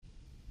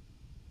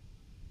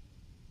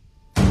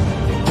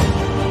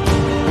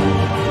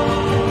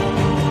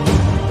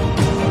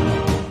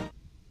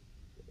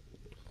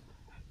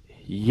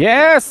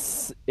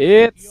Yes,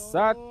 it's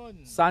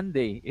Yun.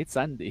 Sunday. It's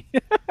Sunday.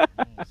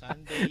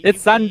 Sunday It's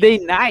Sunday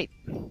evening. night.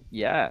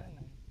 Yeah.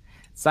 Mm,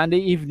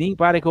 Sunday evening,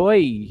 pare ko.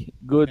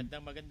 Good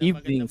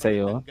evening magandang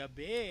sa'yo.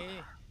 gabi,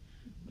 Brad.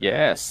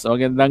 Yes,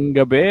 magandang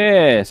gabi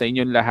sa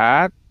inyong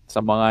lahat,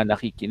 sa mga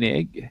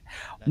nakikinig,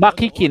 Nanonood.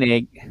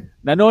 makikinig,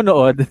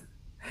 nanonood,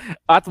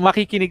 at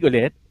makikinig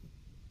ulit,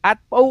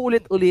 at Mm,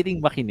 paulit-uliting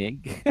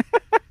makinig.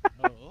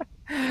 oo.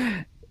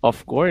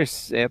 Of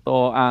course,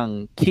 ito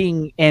ang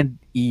King and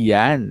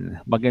Ian.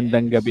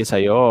 Magandang gabi Yes.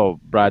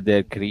 sa'yo,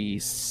 Brother Magandang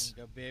Chris.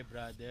 gabi,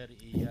 brother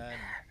Ian.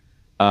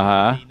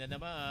 Aha. Friday na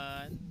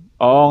naman.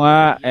 Oo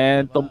nga, Weekend na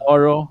and naman.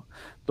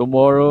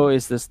 tomorrow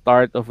is the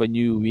start of a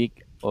new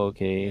week.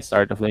 Okay, Yes,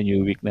 start of the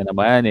new week na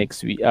naman next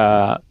week.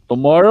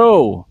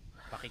 Tomorrow.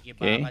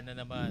 pakikibaka Okay. na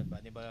naman.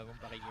 Panibagong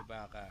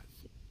pakikibaka.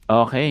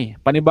 Okay,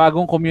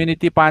 panibagong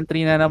community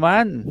pantry na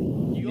naman.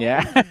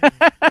 Yeah.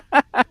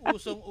 Yun.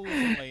 Usong-uso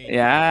ngayon yan.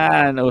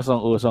 Yan,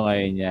 usong-uso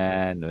ngayon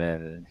yan.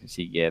 Well,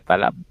 sige,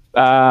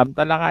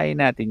 talakayin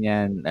natin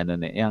yan. Ano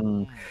na,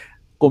 yung Mm,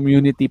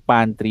 community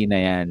pantry na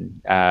yan.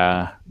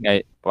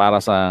 Para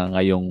sa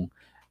ngayong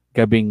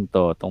gabing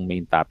to, tong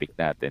main topic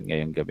natin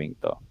ngayong gabing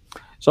to.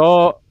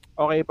 So,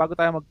 okay, bago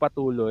tayo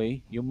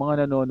magpatuloy, yung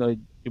mga nanonood,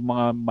 yung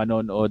mga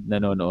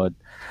nanonood,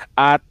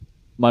 at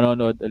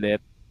manonood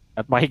ulit,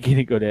 at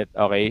makikinig ulit,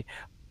 okay?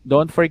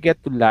 Don't forget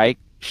to like,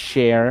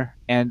 share,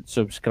 and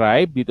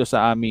subscribe dito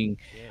sa aming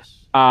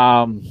yes.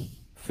 um,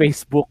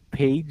 Facebook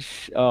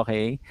page,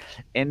 okay?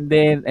 And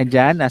then,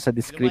 andyan, Yes. nasa Lumalaki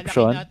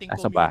description, nating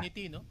asa ba?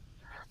 community, no?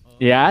 Oo,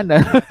 Yan.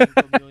 lumalaki nating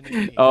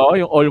community. Oo,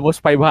 yung almost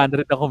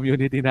 500 na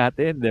community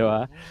natin, di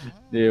ba?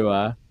 Di Mm.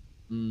 ba?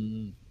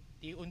 Mm,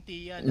 Unti-unti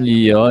yan, lalaki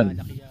ng yun.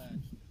 lalaki yan.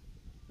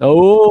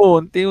 Oo,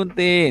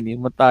 unti-unti. Hindi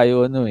mo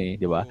tayo ano eh,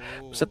 di ba?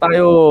 Basta Oo.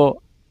 tayo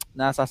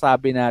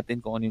nasasabi natin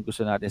kung ano yung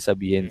gusto natin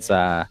sabihin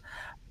sa Yes.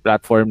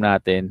 platform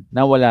natin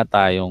na wala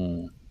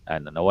tayong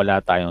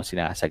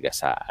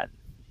sinasagasaan,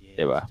 di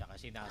Yes. ba? Tsaka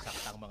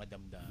sinasaktang mga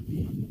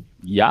damdamin.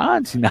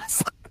 Yan, Diba?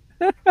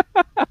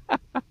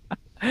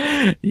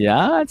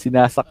 yan,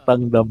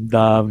 sinasaktang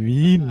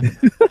damdamin.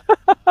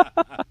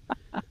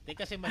 Di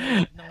kasi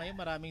mahirap na ngayon,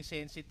 maraming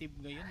sensitive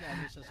ngayon,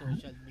 lalo sa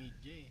social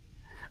media eh.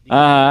 Di gaya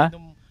Ah,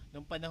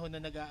 nung panahon na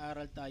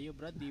nag-aaral tayo,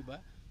 Brad, di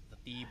ba?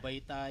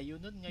 Tatibay tayo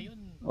nun ngayon.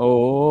 Ngayon,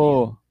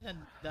 oo.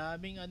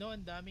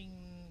 ang daming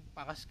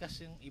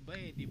pakaskas yung iba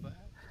eh, di ba?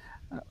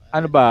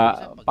 Ano Minsan ba, pag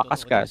totoo naman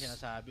pakaskas?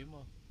 sinasabi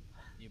mo,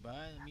 'di ba?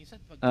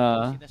 Minsan pag totoo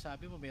Ah,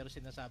 sinasabi mo, meron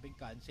sinasabing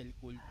cancel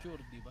culture,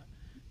 'di ba?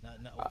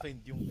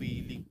 Na-offend yung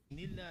feeling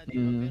nila, 'di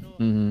ba? mm, Pero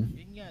mm,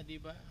 yun nga, 'di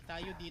ba?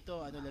 Tayo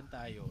dito, ano lang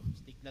tayo,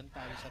 stick lang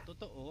tayo sa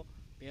totoo,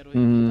 pero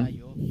hindi mm.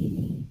 tayo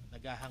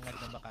naghahangad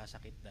na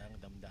makasakit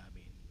ng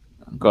damdamin.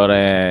 Sabi ko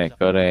Correct, sa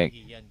kanya, correct.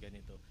 iyan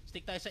ganito.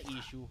 Stick tayo sa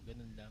issue,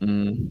 ganun lang.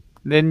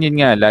 Then yun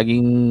nga,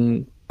 laging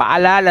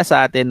paalala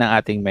sa atin ng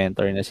ating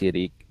mentor na si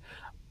Rick,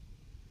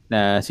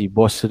 na si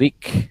Boss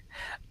Rick.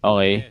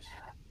 Okay? Yes.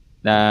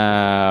 Na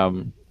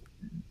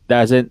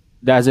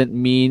doesn't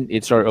mean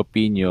it's your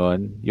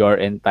opinion. You're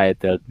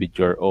entitled with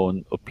your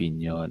own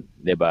opinion,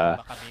 'di ba?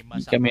 Baka may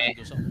Di kami masama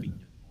do sa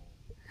opinion mo.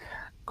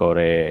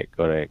 correct,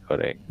 correct,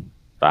 correct. Mm.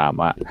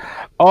 Tama.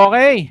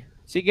 Okay.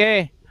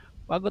 Sige.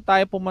 Bago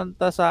tayo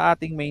pumunta sa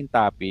ating main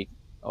topic,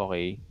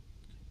 okay.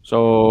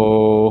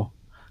 So,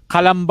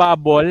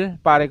 Kalambabol,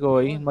 pare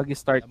ko, Yun.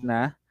 mag-start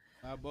na.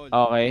 Labol.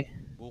 Okay.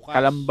 Bukas.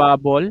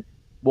 Kalambabol.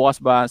 Bukas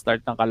ba ang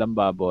start ng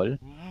Kalambabol?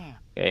 Mm.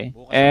 Okay.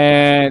 Bukas ang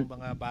pasok ng And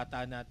mga bata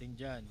natin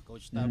dyan.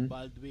 Coach Tab mhm,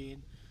 Baldwin,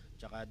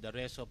 tsaka the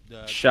rest of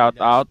the shout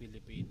Gilas out.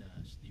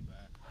 Pilipinas, di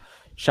ba?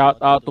 Shout Shout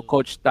out out to to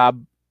Coach Tab.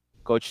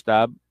 Coach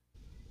Tab.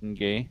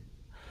 Okay.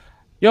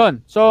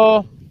 Yun.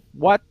 So,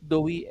 what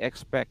do we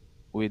expect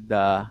with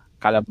the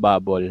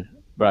Kalambabol,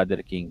 Brother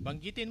King?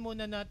 banggitin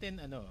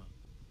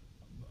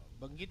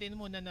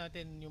muna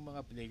natin yung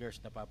mga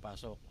players na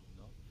papasok,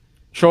 no?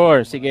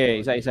 Sure. Yung mga Sige. to,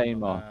 yung Isa-isahin mga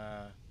mo.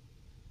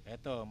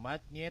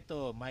 Matt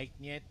Nieto, Mike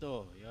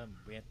Nieto, yan,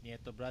 Brent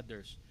Nieto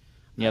brothers.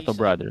 Nieto Isaac Go,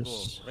 Brothers.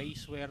 Ray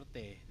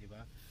Suerte, di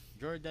ba?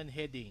 Jordan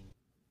Heading,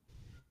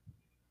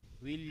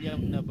 William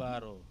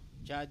Navarro,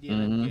 Chadi Mhm.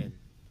 Rangel,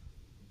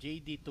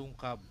 JD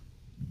Tungkab,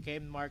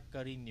 Ken Mark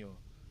Carino,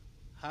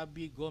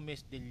 Javi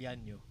Gomez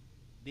Deliano,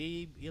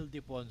 Dave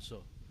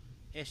Ildefonso,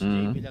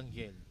 SJ Mhm.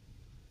 Bilangel,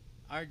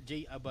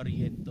 RJ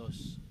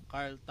Abarientos,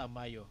 Carl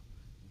Tamayo,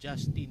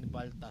 Justin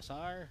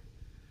Baltasar,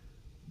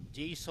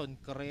 Jason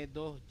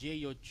Credo,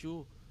 Jeyo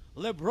Chu,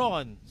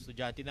 Lebron,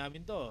 estudyante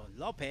namin to,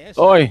 Lopez,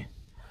 Oy,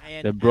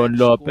 and LeBron Ax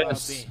Lopez.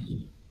 Kuabe.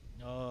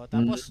 No, Mhm.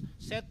 tapos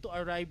set to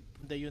arrive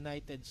in the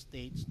United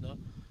States, no?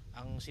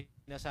 Ang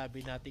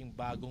sinasabi nating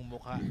bagong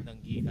mukha ng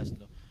Gilas,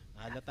 no?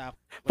 Nahalata ko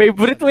yan doon sa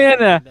Favorite mo yan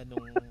laro ah. nila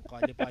nung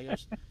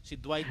qualifiers, si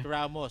Dwight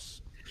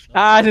Ramos, no?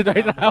 Ah, si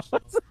Dwight Dwight Ramos, no?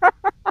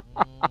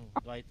 Ramos.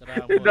 Dwight Si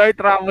Ramos. Dwight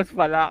Ramos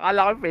pala. Akala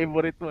ko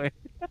favorite mo eh.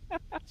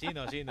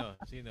 Sino?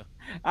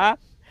 Ah,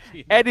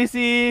 Sino? eh di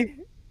si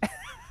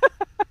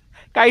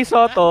Kai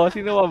Soto.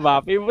 Sino ba ba?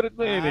 Favorite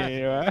mo yun eh. Si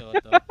Di ba? Kai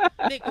Soto.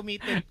 Hindi,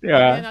 committed. Di ba?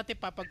 Mamaya natin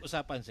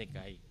papag-usapan si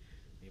Kai.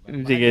 'Di ba?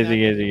 Sige, Mahalin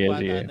sige, natin yung sige,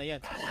 sige. bata na yan.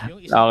 Yung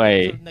isang Okay.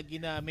 picture na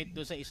ginamit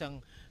doon sa isang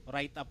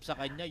write-up sa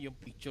kanya, yung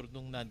picture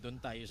nung nandun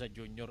tayo sa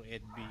Junior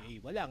NBA.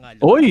 Wala nga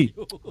lang Uy!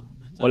 tayo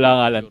sa Wala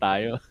nga lang picture.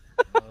 tayo.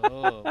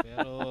 Oo,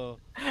 pero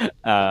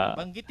Ah,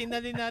 banggitin na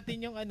rin natin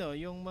yung ano,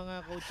 yung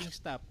mga coaching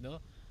staff, no?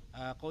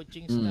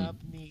 Coaching mm. staff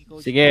ni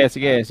Coach Sige, Mark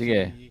sige, Ab, sige.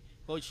 si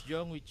Coach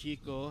Jong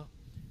Wichico,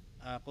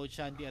 Coach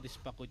Sandy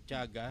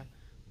Arispacuchaga,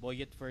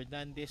 Boyet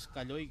Fernandez,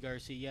 Kaloy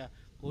Garcia,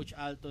 Coach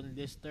Alton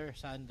Lister,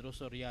 Sandro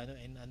Soriano,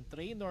 and ang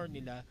trainer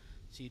nila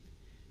si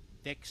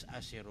Tex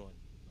Aceron.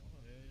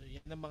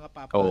 Yan ang mga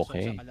papasok sa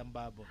Okay.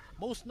 Calambabo.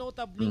 Most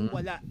notably Mm.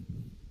 wala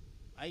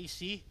ay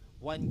si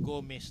Juan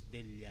Gomez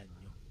Del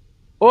Llano.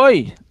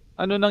 Uy!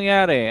 Ano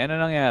nangyari? Ano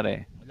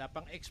nangyari? Wala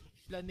pang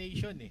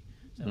explanation eh.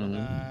 Sa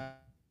mga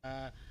Mm.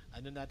 ah,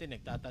 ano natin,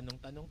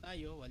 nagtatanong-tanong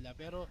tayo, wala.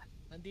 Pero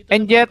nandito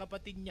And naman yet, ang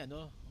kapatid niya,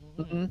 no?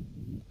 mm,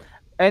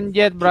 and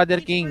yet, Game Brother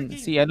teach per King, game.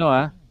 si ano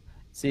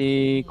si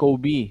Mm.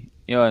 Kobe.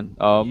 Yun.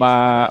 Oh, Yes,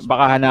 wala siya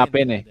baka ngayon.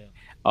 hanapin eh.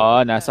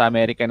 Oh, nasa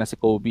Amerika na si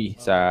Kobe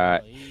sa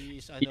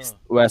He's East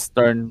ano,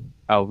 Western,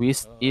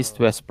 East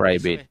oo, West East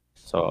Private.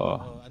 West. So,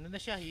 Ano na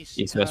siya, he's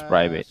East West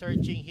Private.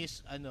 searching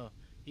his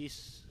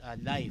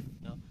life,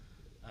 no?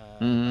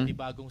 Mm.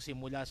 Panibagong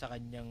simula sa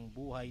kanyang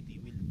buhay, he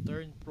will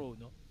turn pro,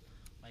 no?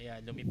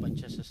 Kaya lumipad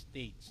siya sa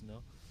States,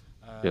 no?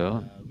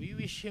 Yun. We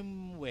wish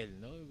him well,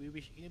 no? We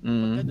wish him,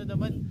 pag Mm.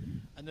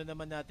 ano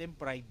naman natin,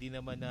 pride din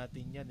naman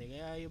natin yan, eh.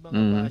 Kaya yung mga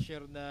Mm.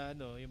 basher na,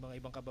 yung mga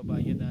ibang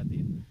kababayan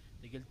natin,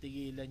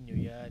 tigil-tigilan nyo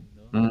yan,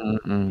 no?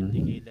 Mm.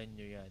 Tigil-tigilan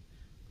nyo yan.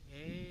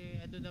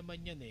 Ano naman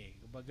yan, eh.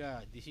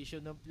 Kumbaga,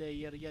 decision ng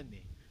player yan,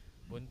 eh.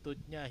 Buntot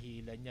niya,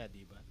 hila niya,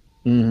 di ba?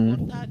 Mm.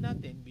 Suportahan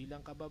natin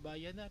bilang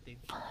kababayan natin.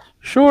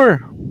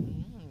 Sure.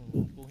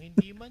 Kung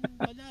hindi man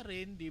wala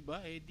rin, di ba?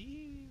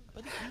 Di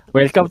balik dito.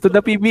 Welcome to the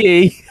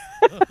PBA.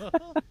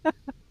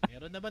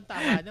 Meron naman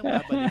tahanang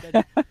babalikan.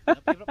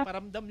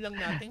 Paramdam lang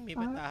natin may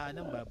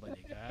tahanang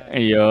babalikan.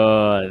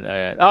 Ayun.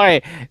 Ayan. Okay.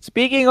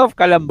 Speaking of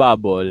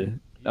Kalambabol,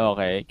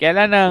 okay.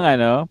 Kailan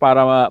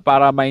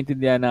para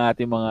maintindihan ng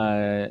ating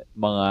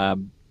mga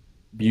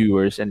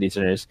viewers and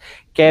listeners,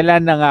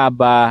 kailan na nga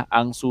ba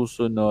ang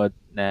susunod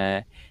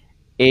na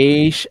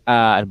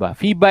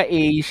FIBA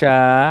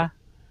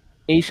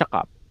Asia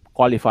Cup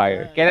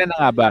qualifier? Kailan na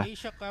nga ba?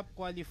 Asia Cup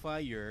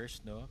qualifiers,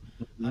 no?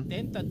 Mhm.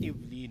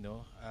 Tentatively,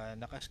 no,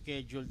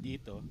 naka-schedule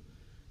dito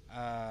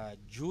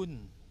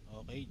June.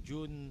 Okay,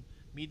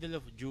 middle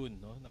of June,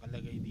 no?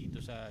 Nakalagay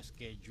dito sa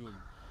schedule.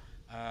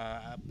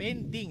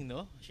 Pending,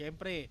 no?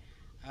 Syempre,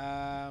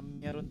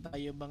 meron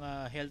tayong mga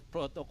health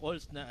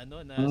protocols na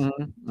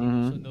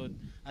sinusunod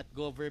at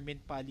government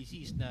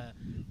policies na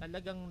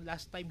talagang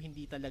last time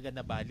hindi talaga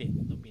nabali,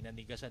 no?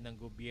 Pinanigasan ng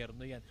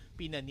gobyerno 'yan,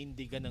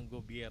 pinanindigan ng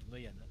gobyerno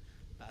 'yan, no?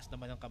 Taas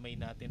naman ang kamay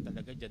natin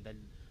talaga diyan dahil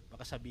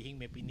baka sabihin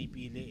may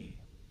pinipili, eh,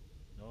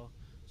 no?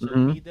 So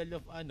middle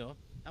of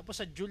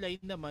tapos sa July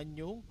naman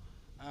yung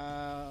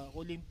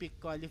Olympic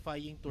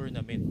qualifying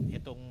tournament.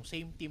 Itong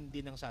same team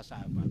din ang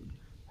sasabak.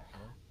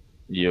 No?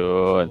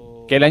 Yun.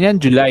 So, Kailan yan?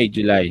 July.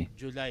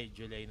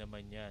 July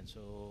naman yan.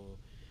 So,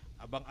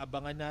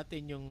 abang-abangan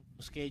natin yung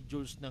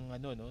schedules ng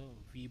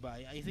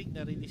FIBA. I think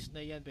na-release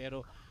na yan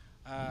pero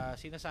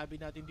sinasabi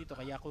natin dito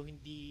kaya kung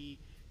hindi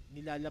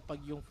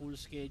nilalapag yung full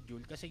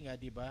schedule kasi nga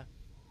 'di ba?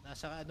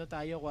 Nasa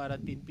tayo,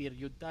 quarantine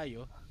period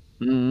tayo.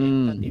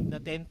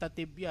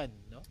 Tentative yan,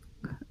 no?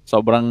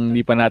 Sobrang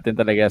hindi pa natin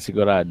talaga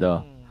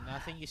sigurado.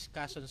 Nothing is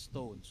cast on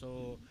stone.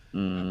 So,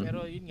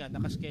 pero yun nga,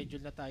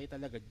 naka-schedule na tayo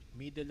talaga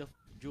middle of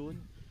June,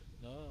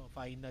 no?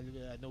 Final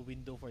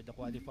window for the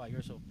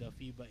qualifiers of the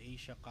FIBA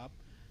Asia Cup.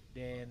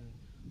 Then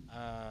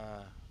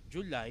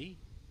July,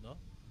 no?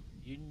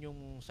 Yun yung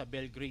sa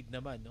Belgrade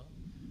naman, no?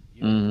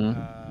 Yung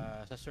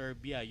sa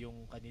Serbia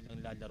yung kanilang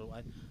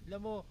lalaruan.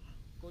 Alam mo,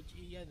 Coach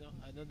Ian, no?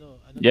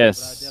 Yes.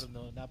 Brother,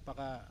 no?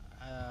 Napaka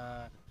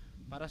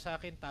para sa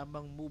akin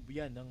tamang move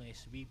 'yan ng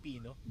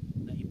SVP, no?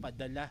 Na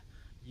ipadala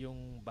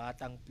yung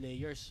batang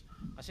players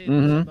kasi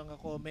sa mga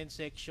comment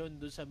section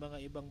doon sa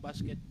mga ibang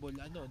basketball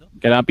no?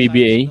 Kailangan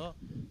PBA. Sites, no?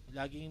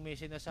 Laging may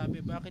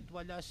sinasabi bakit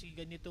wala si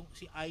ganitong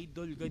si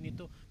idol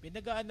ganito. May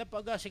nag-aanap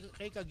pa si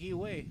kay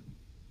Kagiwa eh.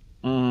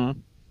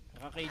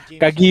 Kay James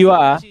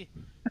Kagiwa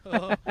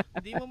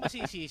hindi mo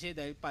masisisi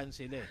dahil fan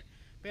sila eh.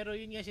 Pero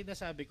yun nga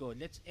sinasabi ko,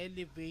 let's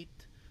elevate,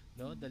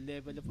 no, the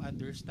level of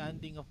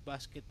understanding of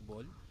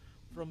basketball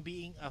from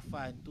being a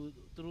fan to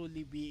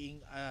truly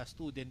being a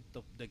student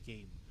of the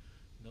game.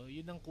 No,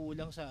 yun ang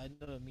kulang sa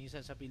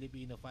minsan sa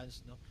Filipino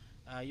fans, no.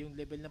 Yung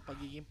level ng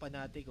pagiging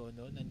panatiko,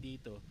 no,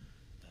 nandito.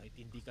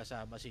 Hindi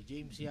kasama si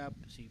James Yap,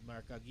 si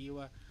Mark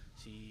Agiwa,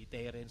 si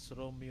Terence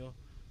Romeo.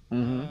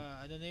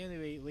 Na yun,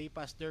 way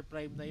past their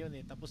prime na yun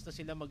eh. Tapos na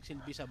sila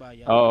magsilbi sa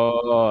bayan.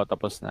 Oo,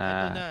 tapos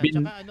na.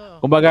 Tsaka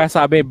kumbaga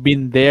sabi,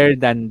 been there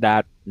than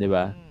that, di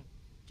ba?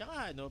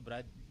 Tsaka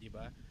Brad, di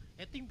ba?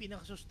 Ito yung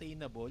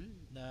pinaka-sustainable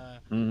na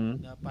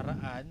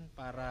paraan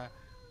para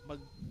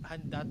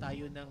maghanda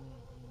tayo ng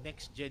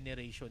next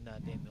generation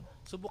natin, no?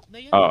 Subok na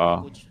yan,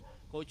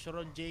 Coach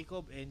Ron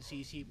Jacob,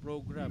 NCC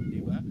program,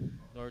 di ba?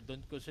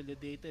 Northern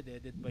Consolidated,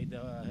 headed by the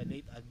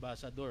late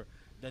Ambassador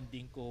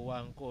Danding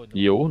Coangco, no?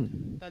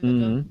 Yun.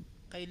 Talagang Mhm.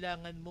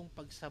 kailangan mong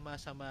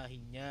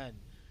pagsama-samahin yan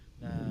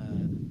na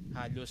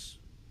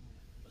halos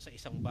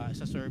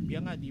sa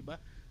Serbia nga, di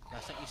ba?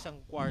 Nasa isang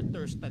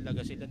quarters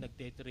talaga sila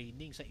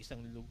nagte-training sa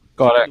isang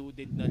Correct.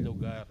 secluded na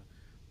lugar,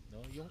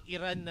 no? Yung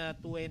Iran na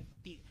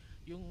 20,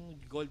 yung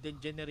golden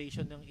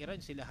generation ng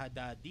Iran, sila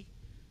Haddadi,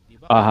 'di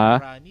ba?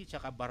 Aha. Kamrani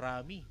tsaka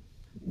Barami.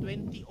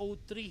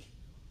 2003.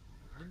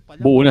 Doon pa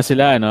lang Buo na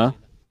sila, magkakasama no?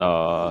 sila. Buo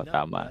Oo, na,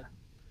 tama. Brad.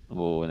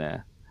 Buo na.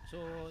 So,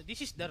 this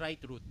is the right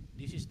route.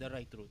 This is the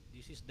right route.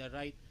 This is the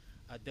right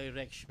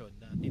direction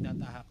na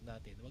tinatahak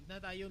natin. Huwag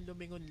na tayong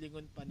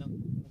lumingon-lingon pa ng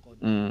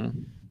konti. Mm.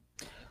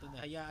 Ito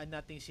na, hayaan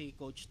natin si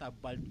Coach Tab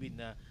Baldwin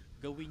na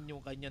gawin yung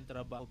kanyang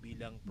trabaho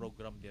bilang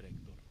program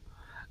director.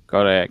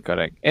 Correct,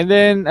 correct. And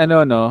then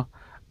ano no,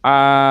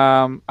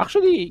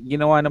 actually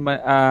ginawa naman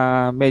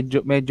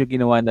medyo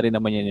ginawa na rin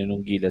naman yan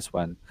nung Gilas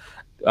one.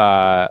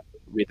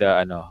 With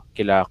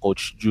kila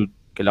Coach Jude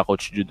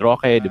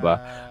Roque, di ba?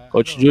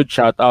 Coach Ano? Jude,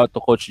 shout out to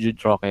Coach Jude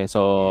Roque. So,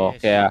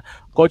 Yes. kaya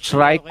Coach Coach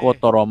Raiko Roque.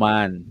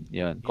 Toroman.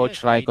 Yun. Coach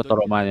Yes, Raiko idol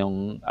Toroman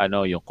yan.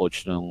 yung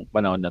coach nung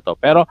panahon na to.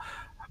 Pero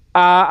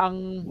ang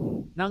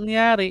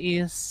nangyari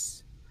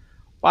is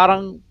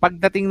parang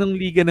pagdating ng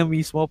liga na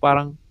mismo,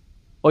 parang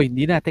oy,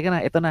 hindi na, teka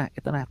na, ito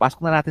na,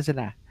 pasok na natin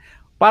sila.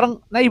 Parang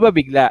naiba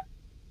bigla.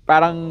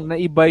 Parang Oo.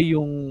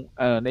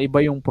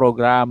 naiba yung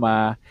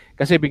programa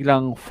kasi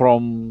biglang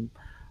from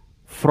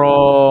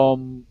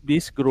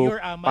this group,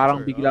 Pure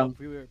parang amateur. Oh, biglang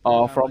pure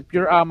from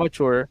pure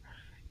amateur. amateur,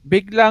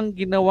 biglang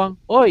ginawang,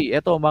 oy,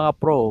 eto mga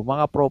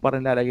pro pa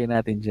rin lalagay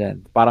natin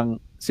diyan. Parang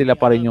sila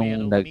pa rin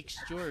yung Mayroong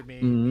mixture,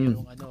 mm,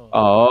 mayroong ano.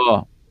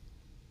 oo.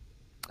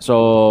 So,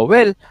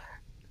 well,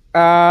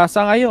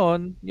 sa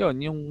ngayon, yon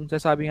yung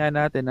sasabi nga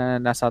natin na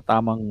nasa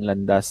tamang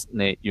landas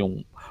na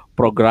yung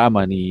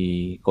programa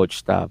ni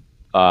Coach Tab.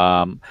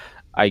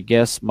 I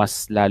guess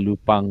mas lalo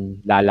pang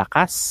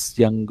lalakas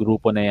yung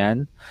grupo na yan.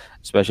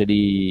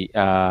 Especially,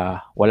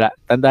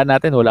 tandaan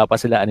natin, wala pa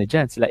sila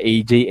sila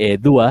AJ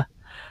Edu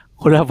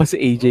Wala pa si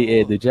AJ Oo.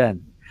 Edu dyan.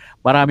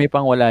 Marami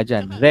pang wala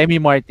dyan. Tsaka Remy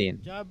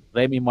Martin. job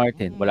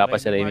Wala pa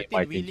si Remy Remy Martin,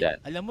 Martin Willie, dyan.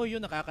 alam mo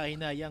yun,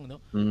 nakakahinayang,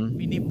 no? Mm.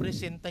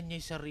 Pinipresenta niya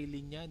yung sarili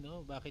niya,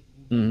 no? Bakit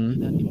hindi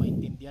natin Mm.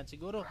 maintindihan?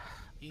 Siguro,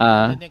 in the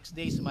Ah, next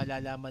days,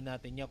 malalaman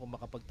natin niya kung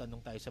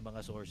makapagtanong tayo sa mga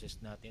sources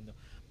natin, no?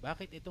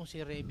 Bakit itong si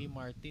Remy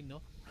Martin,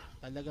 no?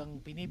 Talagang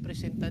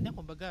pinipresenta niya,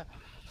 kumbaga,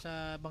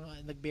 sa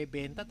mga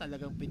nagbebenta,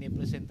 talagang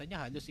pinipresenta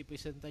niya, halos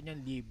ipresenta niya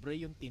libre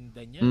yung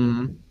tinda niya,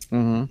 no? mm.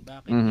 Mhm.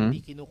 Bakit Mhm. hindi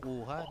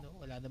kinukuha,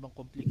 no? Wala namang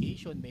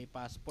complication, may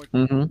passport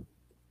Mhm.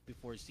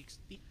 before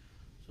 60.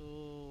 So,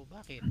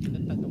 bakit?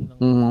 Yun ang tanong ng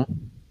Mhm.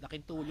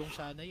 laking tulong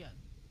sana yan.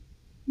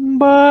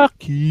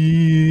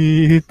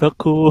 Bakit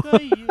ako?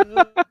 Kaya,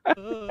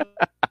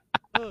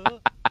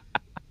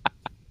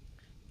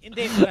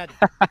 hindi, Brad.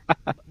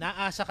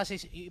 Naasa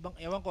kasi, ibang,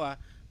 ewan ko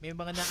may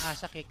mga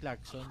naasa kay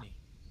Clarkson eh.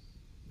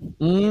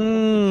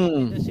 Complicated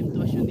Mm. na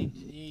sitwasyon ni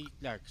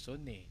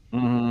Clarkson eh.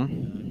 Mhm.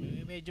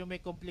 Medyo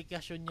may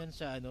komplikasyon yan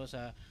sa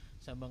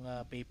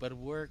mga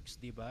paperworks,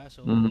 'di ba?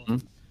 So, Mhm.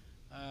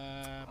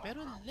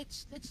 pero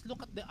let's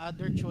look at the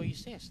other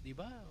choices, 'di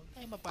ba? Huwag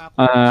tayo mapako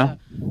dun Ah,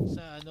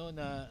 sa ano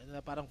na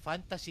parang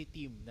fantasy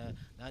team na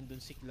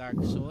nandun si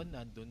Clarkson,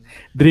 nandun yung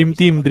Dream isa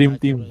team, pang dream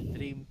team. natural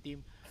dream team.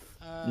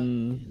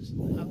 Mm.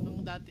 Ang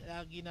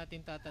lagi natin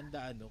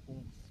tatandaan, no,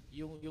 kung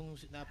yung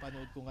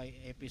napanood ko nga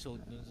yung episode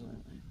nung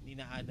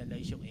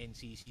nina-analyze yung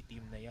NCC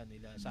team na yan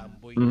nila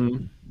Samboy, no.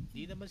 Mhm.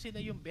 Hindi naman sila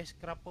yung best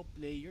crop of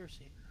players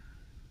eh.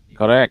 'Di ba?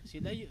 Correct.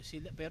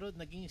 Sila pero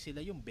naging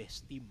sila yung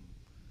best team.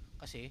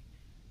 Kasi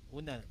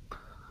una,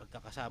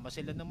 magkakasama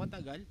sila ng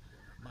matagal,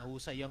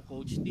 mahusay ang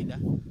coach nila,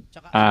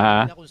 tsaka alam Aha.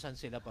 nila kung saan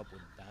sila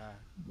papunta,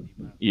 'di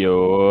ba?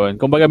 Yun.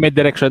 Kumbaga may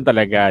direction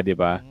talaga, 'di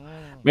ba?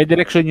 Mm. May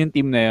direction yung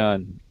team na 'yon,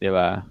 'di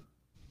ba?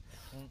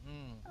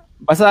 Mm. Tulad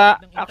Basta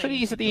ng actually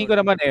intayin sa si tingin ko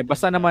naman Jordan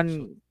basta Clarkson naman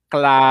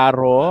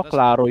para sa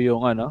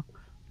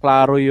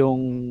klaro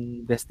yung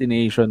mm.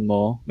 destination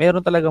mo,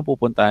 meron talagang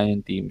pupuntahan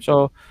yung team.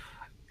 So,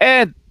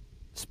 and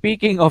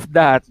speaking of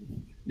that,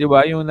 'di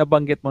ba, yung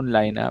nabanggit mong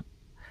lineup,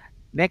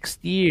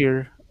 next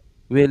year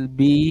will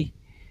be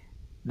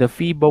the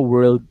FIBA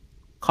World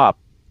Cup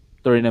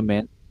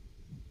tournament,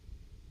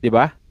 'di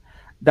ba?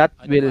 That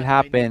Ano will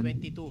pa, happen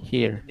 2022.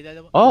 here. May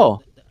dalawa,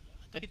 Oh,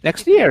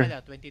 next 2023 year. pala,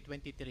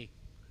 2023.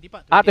 Hindi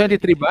pa,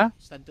 23 ba?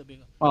 2023. Stand to be.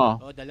 Oh,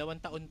 Oh,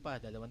 dalawang taon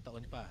pa.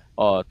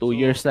 oh, 2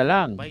 years So, na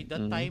lang. by the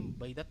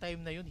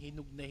time na yun,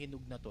 hinug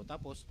na to.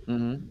 Tapos,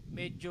 Mhm.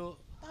 medyo,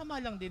 tama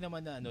lang din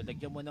naman na,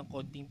 lagyan mo ng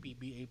konting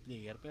PBA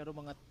player, pero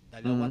mga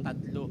dalawa, Mhm.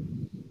 tatlo,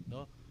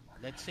 no?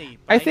 Let's say,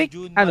 I prime think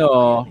June 1 pa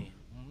yan eh.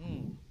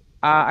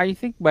 I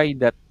think by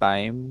that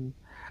time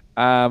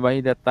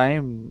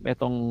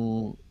etong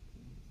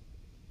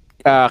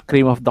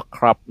cream of the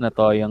crop na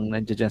to yung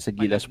nandiyan dyan sa Palag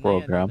Gilas na yan,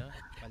 program. ano?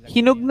 Palag na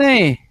Hinog yan. na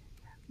eh.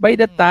 By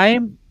that Mm.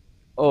 time,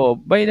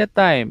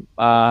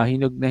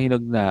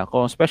 hinog na.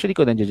 Kung especially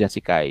kung nandiyan dyan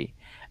si Kai,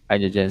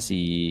 nandiyan dyan Mm. si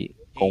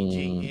kung AJ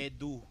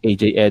Edu,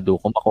 AJ di ba? Edu,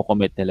 kung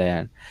mako-commit nila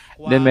yan.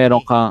 Then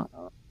meron Kwame, kang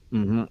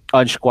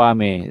Ange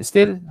Kwame.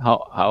 Still,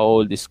 how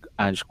old is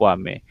Ange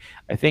Kwame?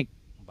 I think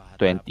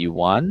bata pa din.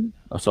 21.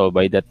 So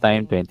by that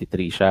time, Mm,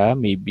 23 siya,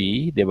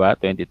 maybe, 'di ba?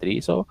 23.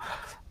 So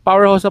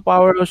powerhouse sa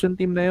powerhouse yung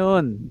team na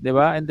yun, 'di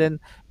ba? And then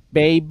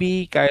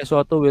maybe Kyle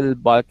Soto will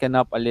bulken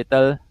up a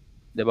little,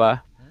 'di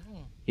ba?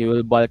 mm. He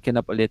will bulken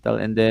up a little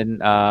and then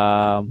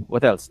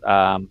what else?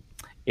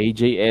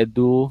 AJ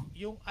Edu,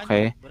 Yung ano,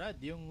 okay. Brad,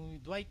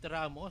 yung Dwight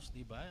Ramos,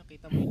 di ba?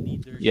 Kita mo yung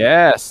leadership.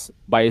 Yes,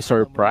 by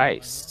Kita mo yung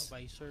ano, surprise.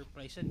 by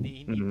surprise,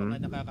 hindi pa nga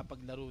Mhm.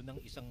 nakakapaglaro ng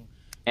isang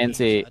And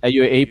game sa si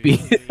Ateneo UAP. yung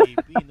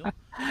UAAP, no?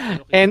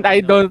 Pero kita And mo I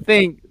na, don't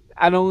think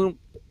anong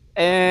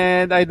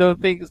and I don't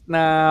think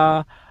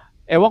na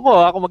ewan ko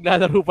kung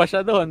maglalaro pa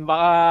siya doon.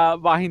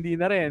 Baka hindi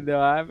na rin, di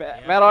ba?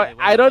 kaya nga Pero eh,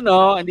 I wala don't pang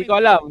know, hindi tournament ko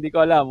eh. alam, hindi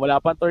ko alam.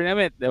 Wala pang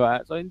tournament, di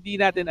ba? So hindi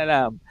natin Mm,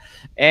 alam.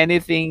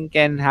 Anything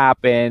can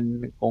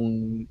happen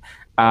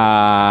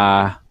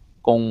ah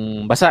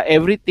kung basta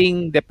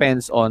everything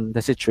depends on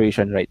the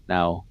situation right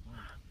now,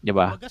 mm. di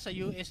ba? Kumbaga sa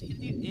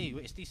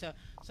UST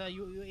sa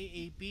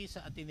UAAP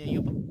sa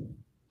Ateneo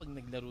pag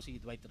naglaro si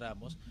Dwight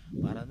Ramos,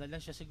 para na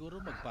lang siya siguro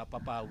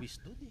magpapapawis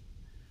doon eh.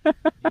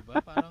 'Di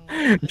ba? Parang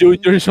anong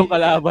Juniors yung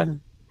level yan? kalaban.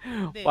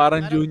 Hindi,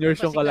 Parang parang 'di juniors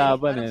ba yung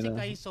kalaban parang eh, si no?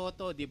 Kai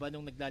Soto, 'di ba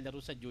nung naglalaro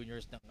sa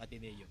juniors ng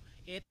Ateneo.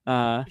 Ito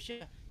Ah,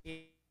 siya,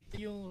 ito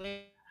yung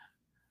red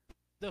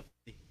of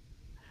eh.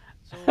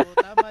 So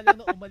tama lang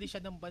na umalis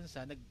siya ng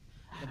bansa,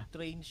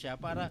 nag-train siya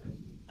para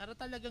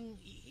talagang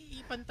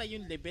ipantay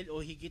yung level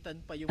o higitan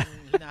pa yung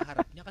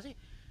hinaharap niya kasi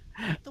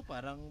dito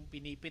parang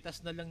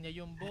pinipitas na lang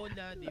niya yung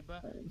bola, 'di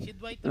ba? Si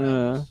Dwight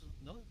ah, Ramos,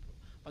 no?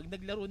 Pag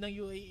naglaro ng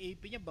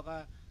UAAP niya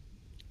baka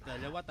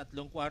dalawa,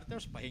 tatlong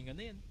quarters pahinga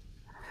na 'yan.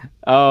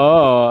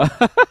 oo.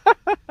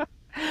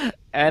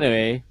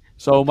 Anyway,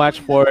 so much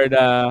Madaming for laro,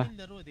 the madaming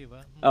laro, 'di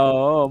ba?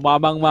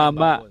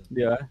 mamang-mama, Kalambabol.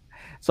 'di ba?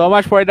 So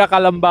much for the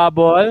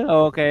Kalambabol.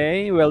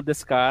 Okay, we'll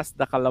discuss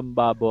the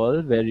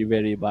Kalambabol very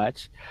very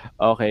much.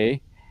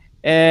 Okay.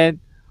 And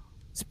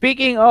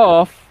speaking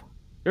of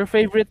your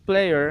favorite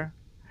player,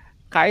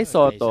 Kai Oh,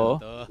 kay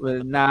Soto Soto.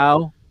 will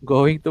now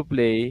going to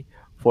play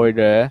for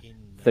the In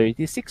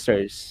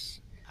 36ers.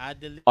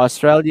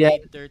 Australia,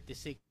 Adelaide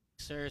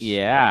 36ers,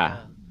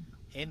 yeah.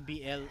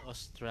 NBL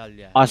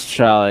Australia.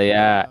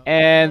 Australia.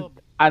 And Oh,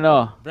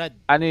 ano, Brad,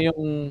 ano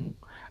yung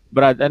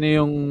Brad, ano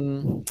yung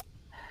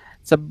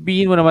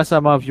sabihin mo naman sa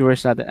mga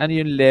viewers natin, ano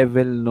yung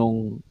level nung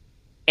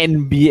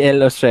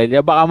NBL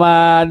Australia? Baka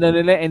ano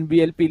nila,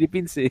 NBL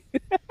Philippines eh.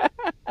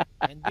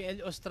 NBL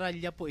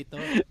Australia po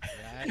ito.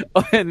 Yan. O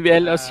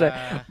NBL Australia.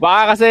 Ah,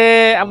 Baka kasi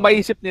ang oh,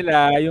 maisip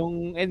nila,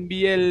 yung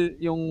NBL,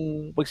 yung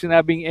pag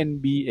sinabing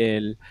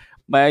NBL,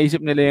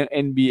 maisip nila yung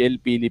NBL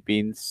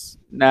Philippines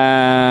na,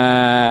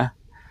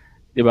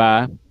 di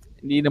ba?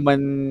 Hindi naman,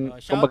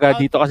 kumbaga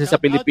dito kasi sa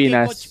shout out kay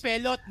Coach Pilipinas,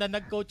 Pelot na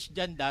nag-coach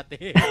diyan dati.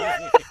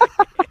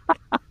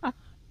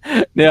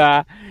 di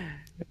ba?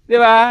 Di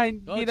ba?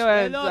 Hindi Coach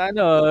naman, Pelot. sa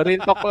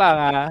real talk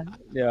lang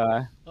Di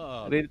ba?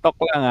 Oo. Real talk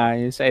lang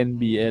yung sa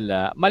NBL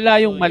Mm.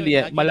 Malayong So yun,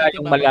 lagi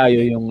natin malayo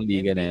babanggitin yung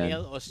liga na yan.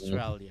 NBL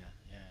Australia.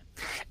 Yan.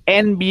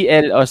 So,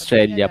 NBL sabihin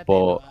Australia nga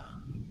natin, no? po.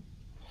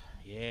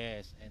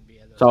 Yes,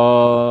 NBL So,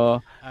 Australia.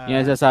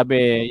 yun ang Ah, sasabi,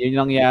 yun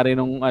yung nangyari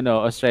nung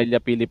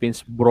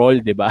Australia-Philippines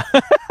brawl, di ba?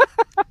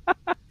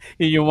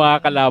 Yun yung mga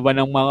kalaban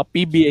ng mga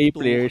PBA Suntukan.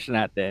 players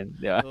natin,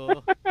 di ba?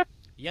 So,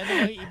 yan ang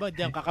mga iba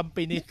diyan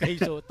kakampi ni Kay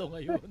Soto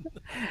ngayon.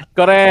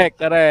 Correct,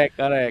 correct,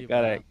 correct, 'Di ba?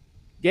 correct.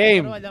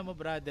 Pero Game. alam mo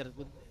brother,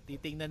 kung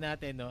titingnan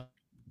natin no,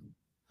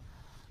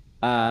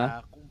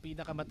 Ah, kung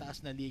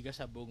pinakamataas na liga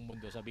sa buong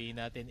mundo, sabihin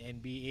natin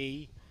NBA,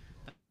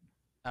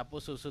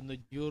 tapos susunod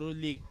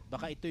EuroLeague,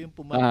 baka ito yung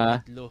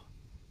ah, pangatlo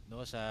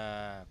no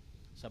sa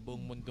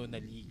buong mundo na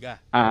liga,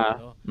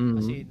 no?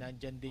 mm, Kasi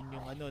nandiyan din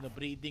yung ano, no,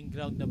 breeding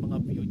ground ng mga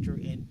future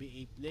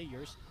NBA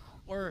players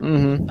or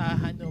mm,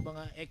 puntahan ng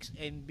mga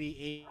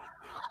ex-NBA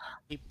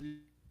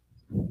players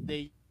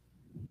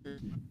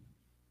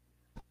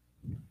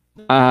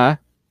ah,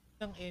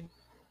 ng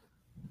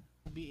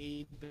NBA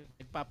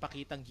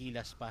nagpapakitang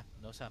gilas pa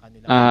no sa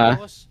kanila. ah,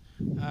 Tapos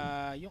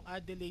yung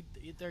Adelaide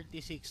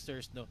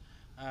 36ers no,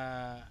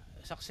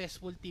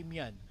 successful team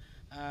 'yan.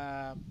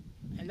 Ah,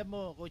 alam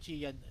mo coach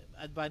yan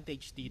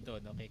advantage dito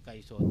no kay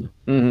Kai Soto.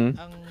 mm,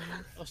 Ang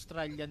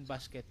Australian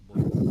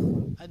basketball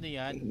ano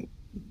 'yan?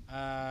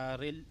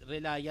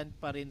 Reliant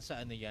pa rin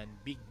sa ano 'yan,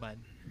 big man.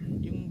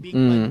 Yung big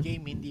man mm,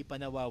 game hindi pa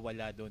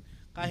nawawala doon.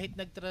 Kahit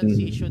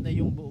mm, nag-transition na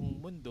yung buong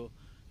mundo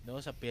no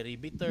sa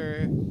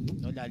perimeter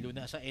no lalo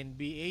na sa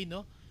NBA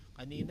no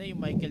kanina yung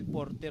Michael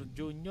Porter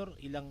Jr.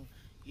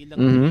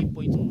 ilang 3 mm,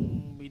 points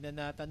ang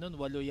binanata noon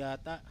 8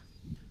 yata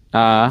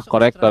pero sa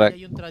correct, Australia correct.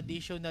 yung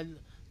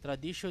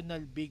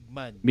traditional big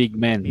man Big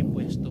may man.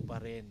 pwesto pa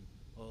rin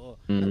oo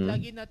at Mm,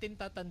 lagi natin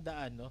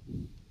tatandaan no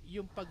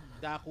yung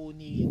pagdako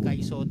ni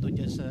Kai Soto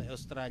dyan sa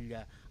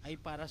Australia ay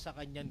para sa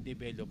kanyang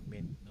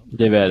development no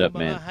yung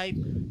mga development. hype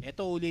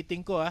eto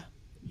ulitin ko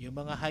yung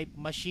mga hype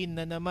machine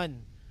na naman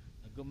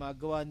na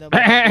gumagawa ng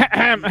mga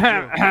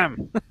video-video.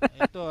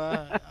 Ito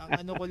ang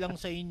ano ko lang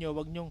sa inyo,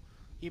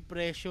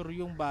 i-pressure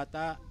yung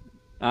bata.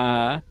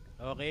 Ah,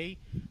 Okay?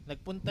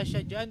 Nagpunta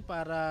siya diyan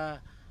para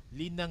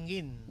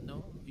linangin,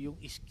 no, yung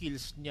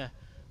skills niya,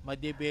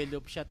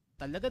 ma-develop siya.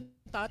 Talagang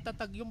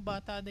tatatag yung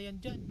bata na yan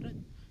diyan, Brad.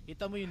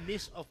 Kita mo yung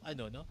list of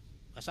ano, no?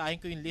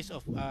 Asahin ko yung list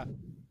of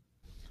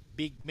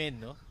big men,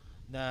 no,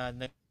 na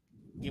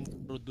naging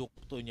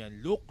produkto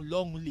niyan. Luke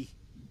Longley,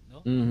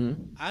 no?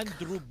 mhm.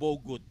 Andrew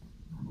Bogut,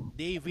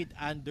 David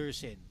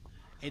Anderson,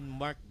 and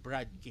Mark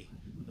Bradke.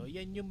 No,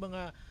 yan yung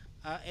mga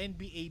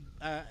NBA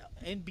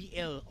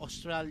NBL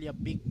Australia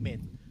big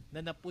men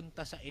na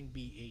napunta sa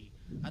NBA.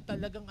 At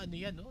talagang ano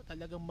yan, no?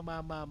 Talagang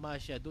mamamama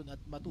siya doon at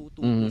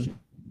matututo Mhm.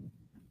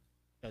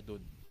 siya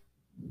doon.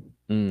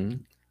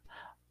 Mhm.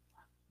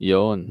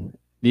 'Yun.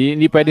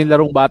 Hindi puwedeng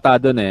larong bata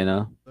do'n, eh, 'no?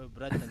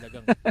 Brad,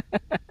 talagang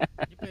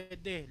hindi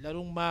pwede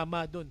larong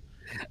mama doon.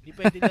 Hindi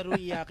pwede laro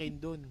iyakin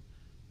doon,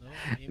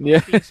 no? May Hindi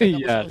mga pinsan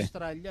ako sa iyakin.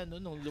 Australia, no,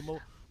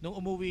 nung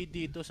umuwi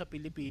dito sa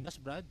Pilipinas,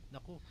 Brad.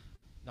 Naku,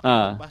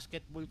 Ah,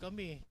 nakipag-basketball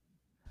kami.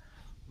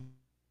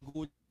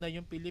 Magulang na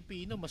yung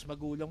Pilipino, mas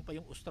magulang pa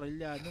yung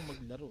Australiano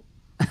maglaro.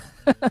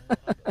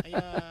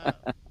 Kaya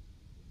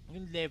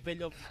yung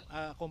level of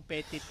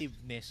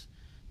competitiveness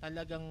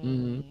talagang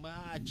mhm,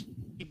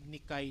 ma-achieve ni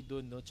Kai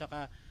doon, no?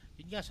 Tsaka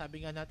yun nga,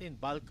 sabi nga natin,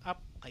 bulk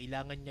up,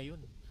 kailangan niya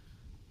yun.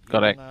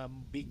 Yung correct. mga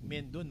big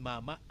men doon,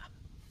 mama.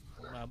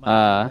 Mama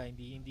Ah, talaga,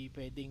 hindi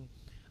pwedeng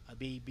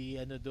baby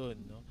ano doon,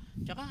 no?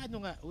 Tsaka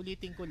ano nga,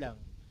 ulitin ko lang,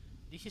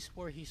 this is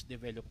for his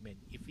development.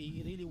 If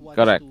he really wants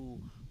correct. to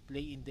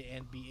play in the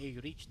NBA,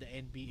 reach the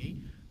NBA,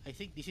 I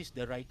think this is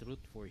the right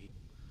route for him.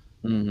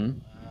 No?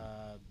 Mhm,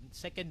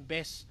 Second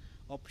best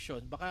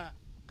option. Baka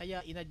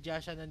kaya inadya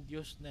siya ng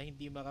Diyos na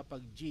hindi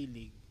makapag G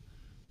League,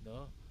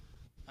 no?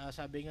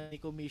 Sabi nga ni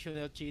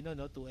Commissioner Chino,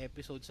 no, 2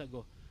 episodes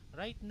ago.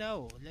 Right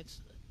now,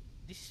 this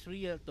is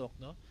real talk,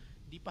 no?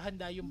 Di pa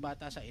handa yung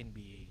bata sa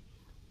NBA.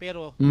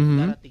 Pero mhm.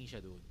 darating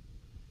siya doon.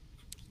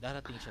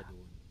 Darating siya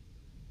doon.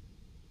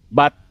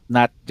 But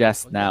not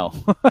just Wag lang now.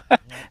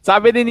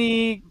 Sabi din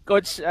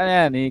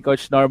oh, ni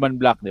Coach Norman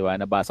Black, 'di ba?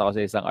 Nabasa ko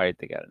sa isang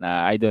article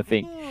na I don't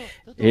think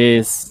totoo.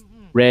 he's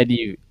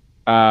ready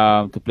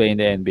to play in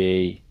the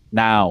NBA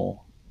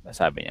now,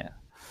 sabi niya.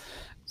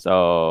 So,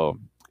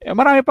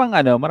 marami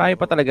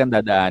pa Oo. talagang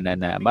dadaanan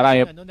Ang na, dami marami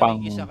kasing ano pang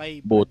nakikisakay,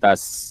 Brad.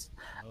 butas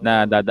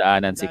na Oo.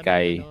 dadaanan Ang si daming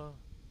Kai. ano,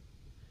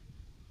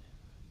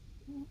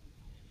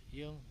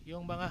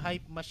 yung mga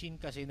hype machine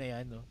kasi na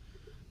yan, no.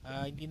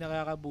 Hindi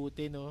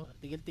nakakabuti, no.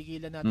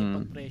 Tigil-tigilan natin Mm.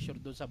 pag-pressure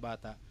doon sa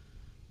bata,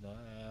 no.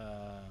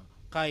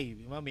 Kai,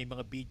 may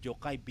mga video,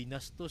 Kai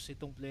binastos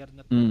itong player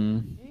na to. Mm.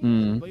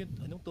 Ano Mm. ba yun?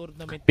 Anong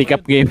tournament Pick pa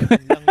up yun? game.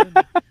 Tournament lang yun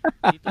eh.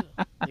 Dito,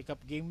 pick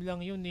up game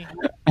lang yun eh.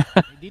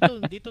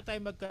 Dito tayo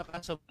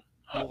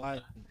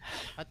magkakasabukan.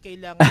 At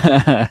kailangan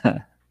natin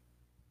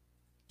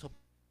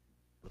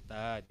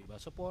suporta, di ba?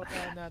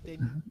 Suportahan natin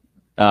yung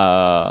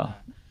Ah,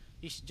 bata.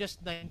 He's just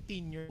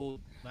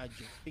 19-year-old,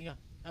 Majo.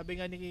 Sabi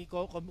nga ni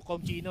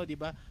Chino, di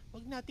ba?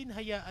 Huwag natin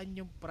hayaan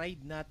yung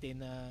pride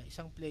natin na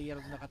isang player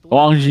na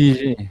katulad Wang ni Kai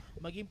Gigi.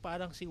 maging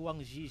parang si Wang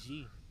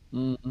Jiji.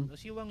 Mm. No,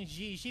 si Wang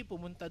Jiji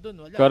pumunta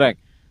doon, wala eh. Correct.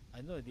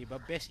 Ano, 'di ba?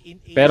 Best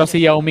in Pero Asia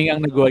si siya Yao noon Ming eh,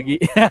 ang no? nagwagi.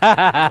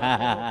 'Di ba?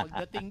 Pero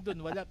pagdating doon,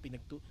 wala,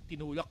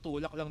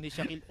 tinulak-tulak lang ni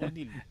Shaquille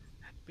O'Neal.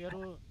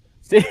 Pero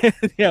si,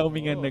 si Yao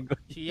Ming ang oo,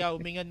 nagwagi. si Yao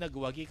Ming ang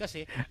nagwagi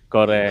kasi he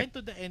Correct. went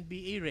to the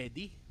NBA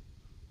ready.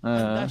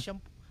 Handa Ah. siya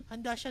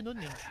handa siya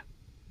noon eh.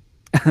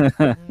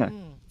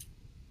 Mm.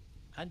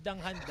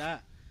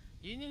 Handang-handa.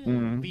 Yun yung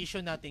Mm.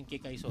 vision natin kay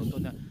Kai Soto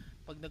na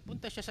pag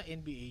nagpunta siya sa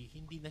NBA,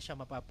 hindi na siya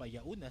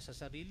mapapayauna sa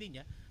sarili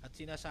niya at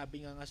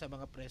sinasabi nga sa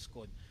mga press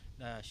con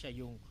na siya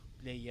yung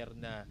player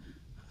na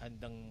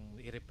handang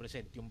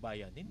i-represent yung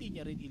bayan. Hindi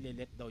niya rin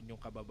i-let down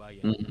yung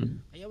kababayan niya. Mm.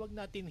 Kaya wag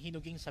natin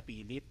hinuging sa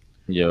pilit,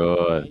 'di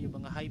ba? Yun. Yung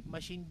mga hype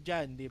machine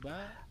diyan, 'di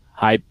ba?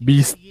 Hype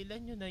beast. Tigilan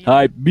niyo na 'yan.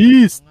 Hype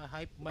beast. Mga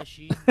hype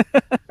machine,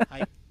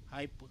 hype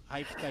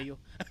hype kayo.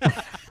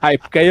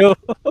 Hype kayo.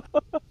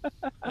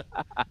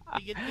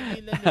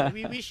 Tigil-tigilan nyo.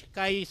 We wish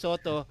Kai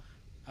Soto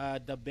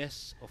the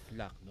best of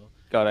luck, no?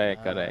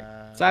 Correct, correct.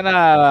 Sana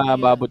Yeah.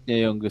 maabot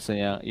niya yung gusto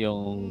niya,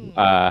 yung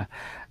Mm,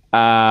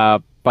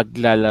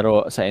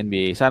 paglalaro sa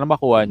NBA. Sana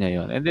makuha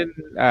niya yun. mm, And then,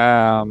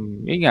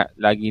 yun nga,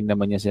 lagi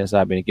naman niya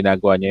sinasabi na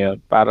ginagawa niya yun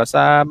para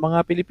sa mga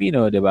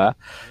Pilipino, di ba?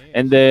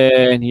 And yes.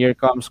 then, here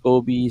comes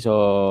Kobe.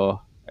 So,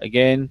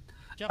 again,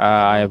 Tsaka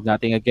I have ano,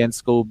 nothing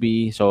against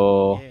Kobe.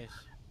 So,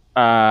 yes.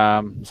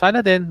 sana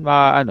din,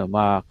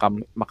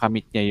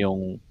 makamit niya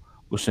yung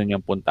gusto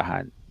niyang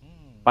puntahan.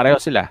 Mm, Pareho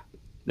sila,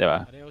 di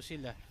ba? pareho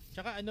sila.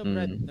 Tsaka ano,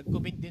 Brad, Mm.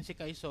 nag-commit din si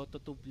Kai Soto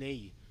to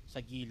play sa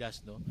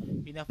Gilas, no?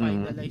 Mm.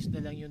 Pina-finalize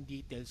na lang yung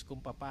details kung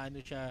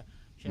paano siya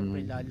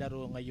syempre Mm.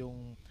 lalaro ngayong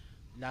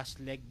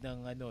last leg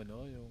ng ano,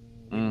 no, yung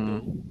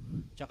window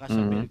Mm. tsaka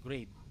sa Mm.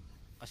 Belgrade.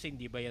 Kasi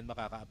hindi ba yan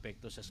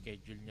makakaapekto sa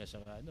schedule niya sa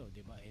ano,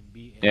 'di ba?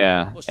 NBA,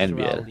 Yeah,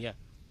 NBL. Australia,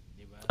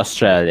 'di ba?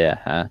 Australia,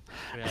 ha?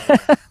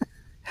 Australia.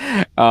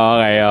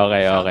 Okay,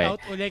 okay, Shout okay.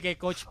 out uli kay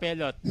Coach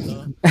Pelot,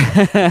 no?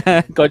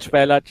 Coach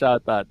Pelot,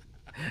 shoutout.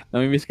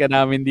 Namimiss ka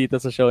namin dito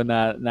sa show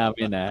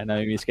namin, ha.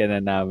 Namimiss ka na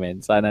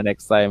namin. Sana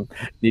next time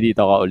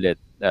dito ka ulit.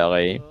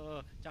 Okay? Oo.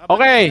 Tsaka batiin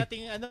Okay. natin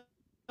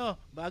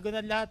bago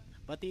na lahat,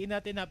 batiin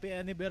natin happy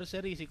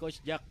anniversary si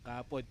Coach Jack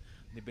kahapon.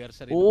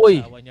 Anniversary ng Uy,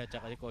 asawa niya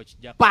tsaka si Coach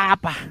Jack.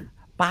 Papa.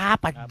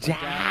 Papa Papa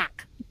Jack. Jack.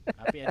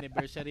 Happy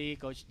anniversary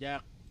Coach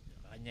Jack.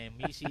 Kanya yung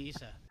misis.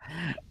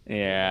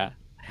 Yeah.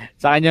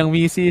 Sa kanyang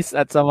misis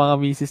at sa mga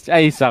misis,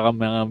 ay, sa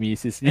mga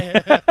misis niya.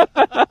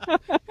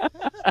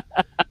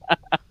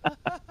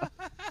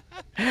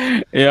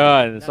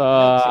 Yun. So,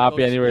 Nag-vlog si happy Coach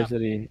Jack.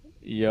 anniversary.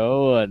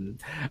 Yun.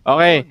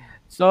 Okay. Yun.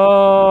 So,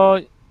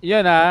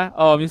 yun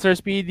Oh, Mr.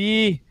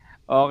 Speedy.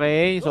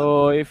 Okay. Yun. So,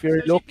 if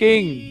you're Mr.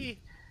 looking, CPD.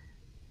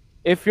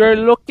 if you're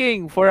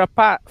looking for a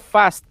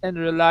fast and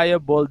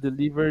reliable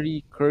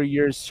delivery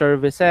courier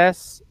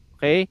services,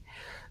 okay?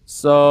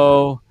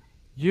 So,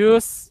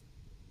 use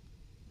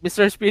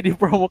Mr. Speedy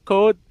promo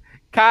code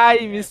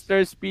kay Yes.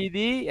 Mr.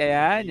 Speedy.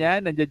 Ayan, yan.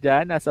 Nandiyan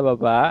dyan. Nasa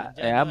baba. Nandyan, Ayan,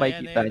 no? Ayan,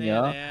 makikita ayan,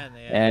 nyo. ayan, ayan,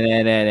 ayan. Ayan,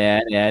 ayan, ayan,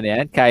 ayan, ayan,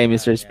 ayan. Kay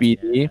Mr. Yan, yan,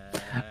 Speedy. yan.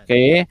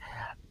 Okay.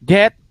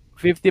 Get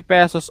 50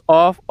 pesos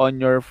off on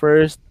your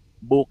first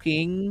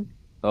booking.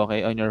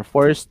 Okay, on your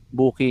first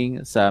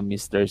booking sa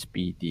Mr.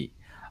 Speedy.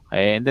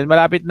 Okay, and then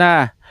malapit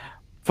na.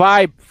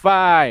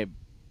 5-5.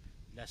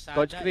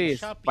 Coach Lazada and Chris,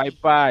 Shopee.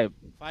 5-5.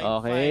 5-5.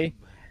 Okay.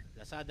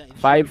 Lazada and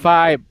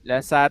 5-5.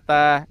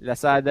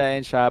 Lazada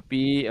and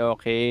Shopee.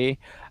 Okay.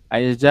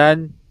 Ayun dyan,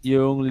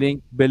 yung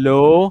link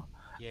below.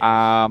 Shopee.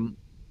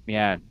 Yes.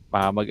 Yan.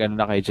 Mag-ano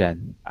na kayo dyan.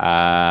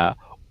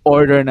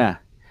 Order na.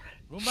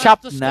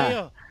 Shop Gumastos na.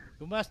 kayo.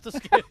 Gumastos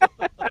kayo.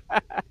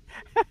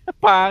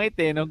 Pangit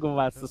nung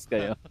gumastos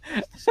kayo.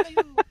 Gumastos kayo.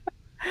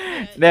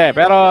 Hindi, Yan ang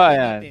pero, kailangan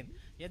ayan. natin.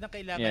 Yan ang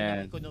kailangan Yan.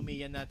 ng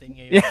ekonomiya natin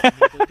ngayon.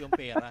 Umikot yung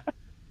pera.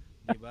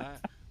 Diba?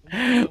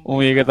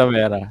 Umigat ang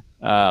pera.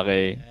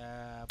 Okay.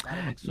 Para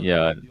Yan.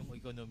 mag-support yung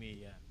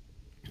ekonomiya.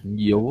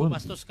 Yun.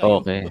 Gumastos kayo.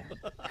 Okay.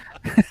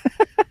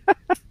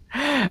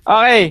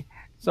 Okay.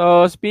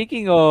 So,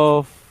 speaking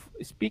of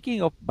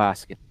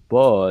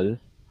basketball,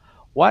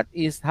 what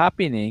is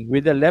happening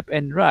with the left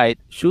and right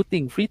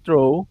shooting free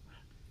throw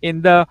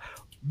in the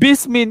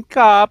Bismin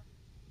Cup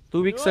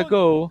 2 weeks Yun.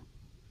 ago?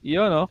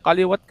 Yun,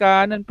 kaliwat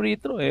kanan free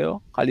throw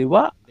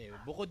Kaliwa, Hindi,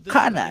 bukod doon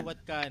kanan. sa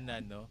kaliwat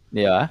kanan, no?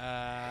 Di ba?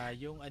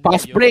 Yung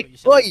Pass yung break.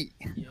 isang- Oy!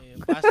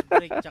 yung pass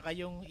break tsaka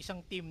yung isang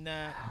team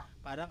na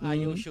parang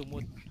ayaw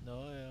shumot,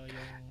 no?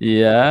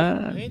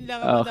 Yeah. Ngayon lang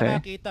ako Okay.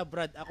 nakakita,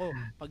 Brad. Ako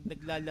pag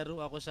naglalaro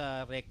ako sa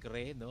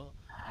recre, no?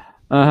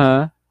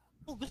 Uh-huh.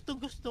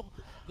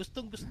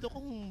 Gustong-gusto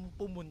kong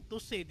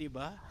pumuntos di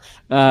ba?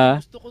 Uh-huh.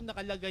 Gusto kong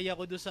nakalagay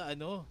ako doon sa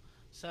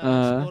sa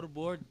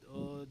scoreboard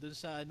o doon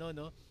sa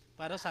no?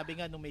 Para sabi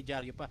nga nung may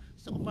dyaryo pa,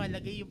 gusto ko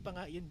malagay yung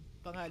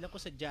pangalan ko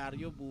sa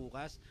dyaryo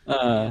bukas,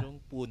 merong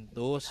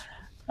puntos.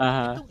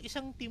 Uh-huh. Itong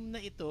isang team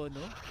na ito,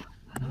 no?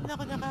 Ano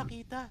ako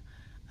nakakita?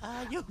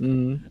 Ayaw.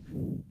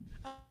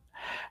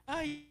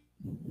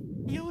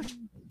 Ayaw.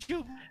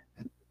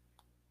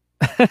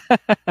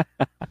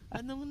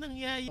 Anong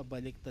nangyayari?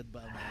 Pabaliktad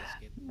ba ang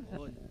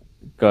basketball?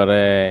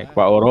 Correct.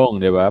 Paurong,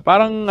 'di ba?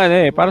 Parang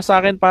para sa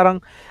akin parang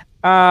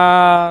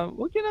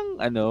wag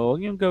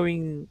yung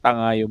gawing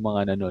tanga yung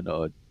mga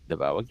nanonood, 'di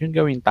ba? Wag yung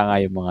gawing tanga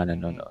yung mga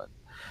nanonood.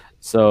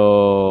 So,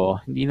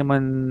 hindi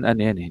naman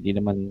hindi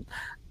naman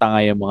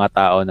tanga yung mga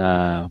tao na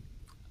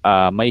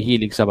may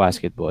hilig sa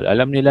basketball.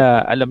 Alam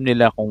nila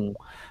kung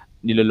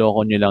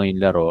niloloko nyo lang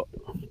yung laro.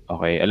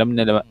 Okay, alam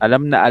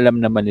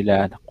naman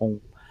nila kung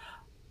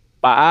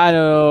paano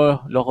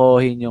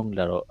lokohin yung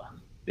laro,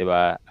 'di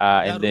ba?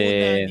 And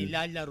then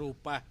nilalaro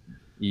pa.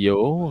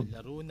 Yun.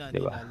 Laro na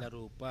diba?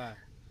 Nilalaro pa.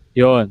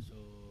 Yun. So,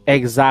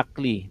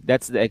 Exactly.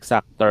 That's the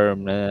exact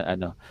term na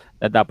na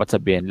dapat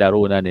sabihin,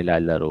 laro na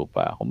nilalaro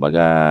pa.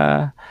 Kumbaga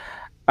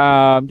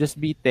just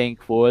be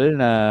thankful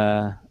na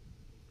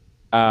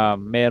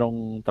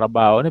merong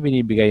trabaho na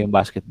binibigay yung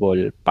basketball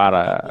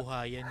para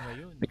kabuhayan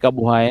ngayon. may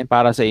kabuhayan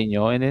para sa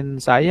inyo, and then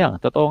sayang.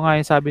 Totoo nga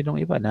yung sabi nung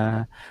iba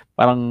na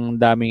parang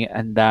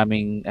ang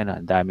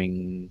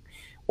daming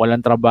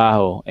walang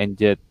trabaho, and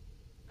yet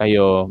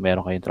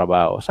meron kayong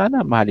trabaho.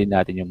 Sana mahalin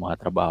natin yung mga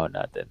trabaho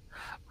natin.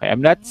 Okay,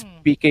 I'm not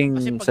speaking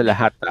sa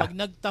lahat. Pag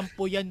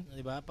nagtampo yan,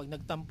 di ba? Pag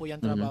nagtampo yan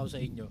trabaho sa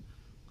inyo,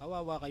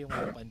 kawawa kayo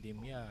ngayong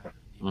pandemya.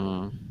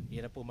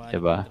 Hirap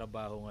pumahanap ng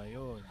trabaho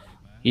ngayon.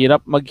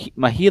 Diba?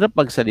 Mahirap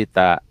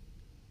magsalita.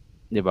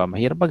 'Di ba?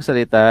 Mahirap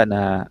magsalita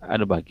na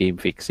game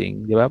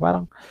fixing, 'di ba?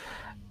 Parang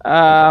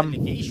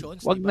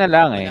wag na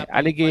lang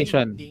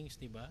allegation. Things,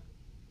 diba?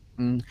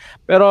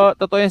 Pero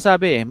totoo 'yung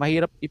sabi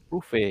mahirap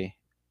i-prove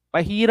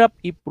Mahirap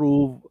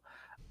i-prove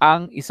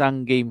ang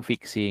isang game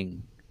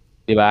fixing.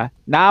 'Di ba?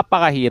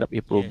 Napakahirap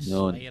i-prove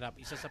noon.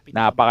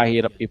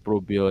 Napakahirap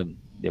i-prove 'yun,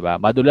 'di ba?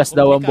 Madulas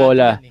daw ang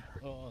bola.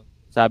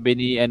 Sabi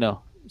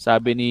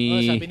ni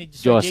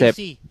Joseph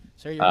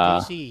Sir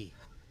JC.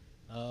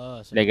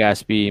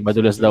 Legazpi,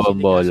 madulas daw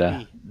ang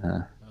bola.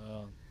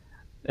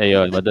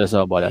 Ayun, madulas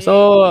daw ang bola. So,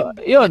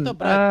 yun. Ito,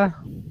 Brad,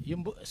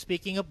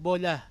 speaking of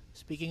bola,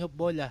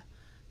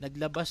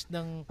 naglabas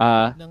ng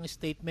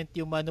statement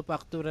yung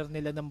manufacturer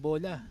nila ng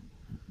bola.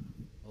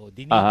 O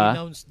Aha.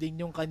 dinidenounce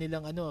din yung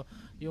kanilang ano,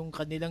 yung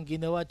kanilang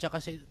ginawa tsaka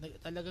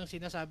talagang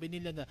sinasabi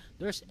nila na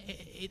there's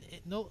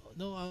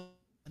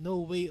no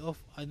way of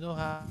ano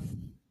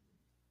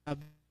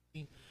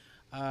having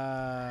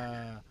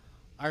uh,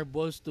 our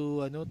balls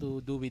to ano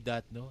to do with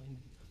that, no.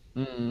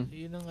 Mm.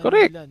 Yun ang ano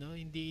Correct. nila, no,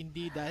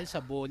 hindi dahil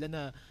sa bola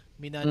na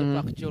Mm.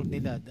 minanufacture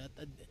nila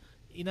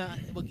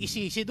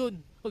mag-isisi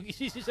doon,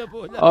 mag-isisi sa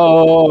bola.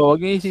 Oo, wag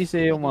niyo Kasi isisi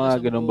yung madalas mga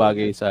ang gano'ng bola,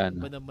 bagay sa ano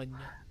ano, ba naman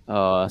yan?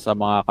 sa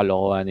mga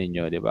kalokohan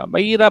ninyo, 'di ba?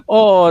 Mahirap.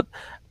 Oo,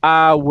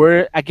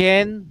 we're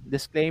again,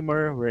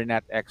 disclaimer, we're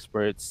not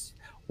experts.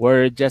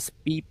 We're just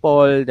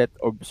people that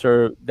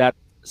observe, that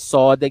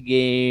saw the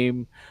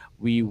game,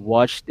 we Mm.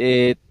 watched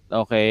it,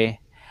 okay?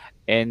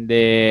 And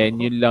then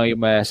Oo. yun lang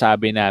yung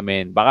masasabi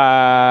namin. Baka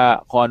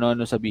kung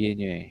ano-ano sabihin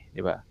niyo eh,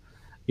 'di ba?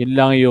 Yun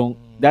lang yung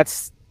Mm.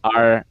 that's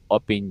our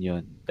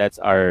opinion. That's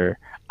our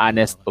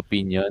honest Oo.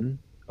 opinion.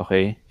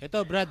 Okay?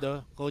 Ito Brad,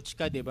 oh, coach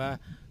ka, 'di ba?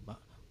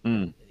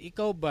 Mm.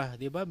 Ikaw ba,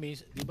 'di ba,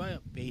 'di ba,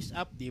 face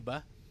up, 'di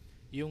ba?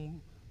 Yung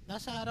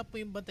nasa harap mo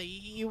yung bantay,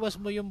 iiwas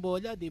mo yung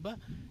bola, 'di ba?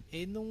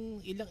 Eh nung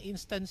ilang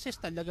instances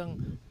talagang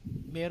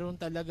meron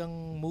talagang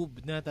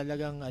move na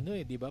talagang ano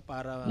eh, 'di ba?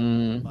 Para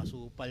Mm.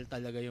 masupal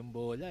talaga yung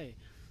bola eh.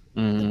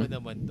 Ano ba Mm.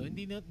 naman 'to?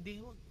 Hindi,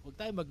 wag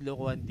tayo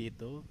maglokohan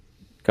dito.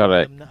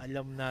 Correct.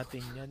 Alam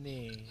natin 'yan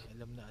eh.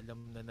 Alam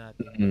na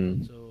natin 'yan. Mm.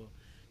 So,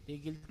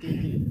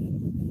 tigil-tigil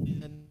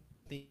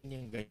natin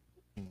yung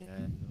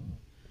ganyan, no?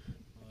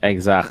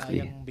 Exactly.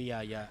 Sayang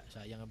biyaya,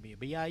 sayang ang biyaya.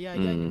 Biyaya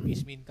 'yan yung Mm.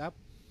 Bismin Cup.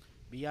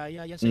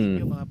 Biyaya 'yan sa inyo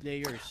Mm. mga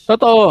players,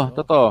 Totoo, no?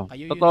 totoo,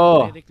 Kayo yung totoo.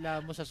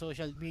 nagrereklamo sa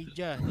social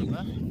media, 'di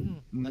ba?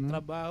 Na Mm.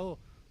 trabaho.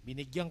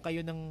 Binigyan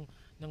kayo ng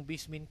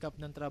Bismin Cup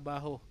ng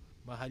trabaho.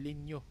 Mahalin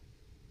nyo.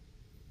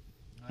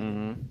 Mahalin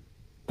Mm. nyo.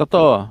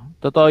 Totoo.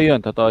 Totoo 'yun,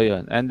 totoo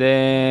 'yun. And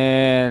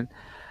then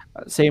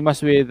same as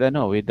with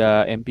with the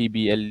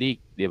MPBL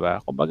League, 'di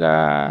ba? Kumbaga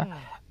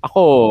Mm.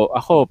 ako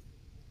ako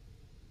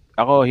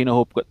ako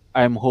hinuhope ko,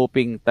 I'm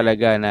hoping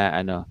talaga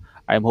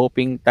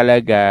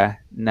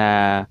na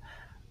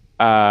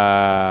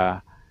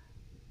ah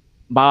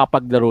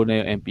makapaglaro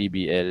na yung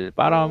MPBL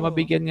para Oo.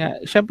 mabigyan nga.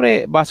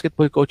 Siyempre,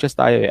 basketball coaches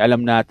tayo eh.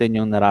 Alam natin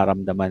yung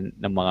nararamdaman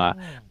ng mga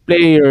Mm.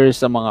 players,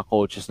 sa mga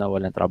coaches na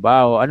walang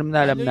trabaho. Alam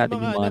Lalo yung natin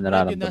mga yung ano mga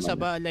Brad, yung nararamdaman nasa nila.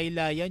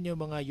 balaylayan, yung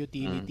mga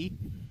Mm. utility,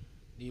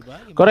 'di ba?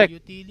 Yung mga Correct.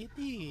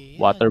 utility, yan.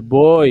 Water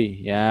boy.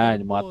 Water Yan.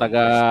 Yung mga boy,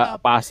 taga staff,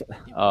 pas.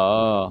 'di ba?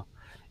 Oo.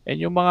 Yan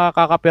yung mga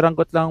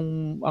kakapiranggot lang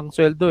ang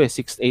sweldo eh.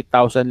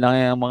 6,000-8,000 lang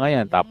yung mga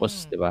yan. Tapos,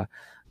 Mm. di ba?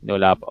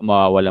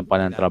 Mawawalan pa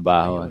ng Wala pa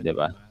trabaho, ngayon, di 'di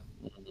ba? ba?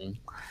 Mm.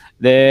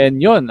 Then,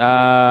 yun.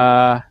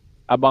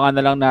 Abangan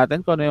na lang natin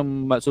kung ano yung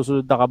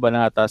susunod na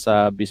kabanata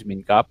sa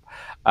Bismin Cup.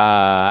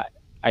 Ah,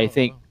 I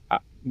think Oo.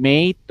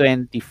 May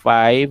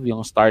 25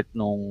 yung start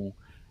nung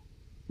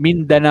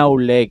Mindanao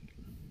leg.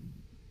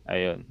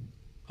 Ayun.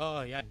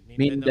 Oo, yan. Mindanao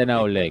Mindanao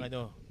leg ng leg.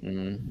 ano,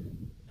 Mm.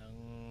 ng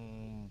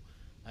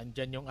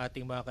andyan yung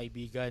ating mga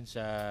kaibigan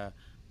sa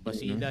Mm.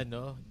 Basilan,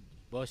 no?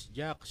 Boss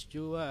Jack,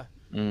 Chua,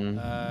 Mm.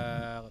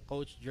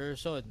 Coach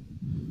Gerson.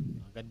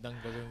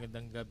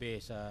 Gandang gabi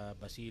sa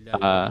Basilan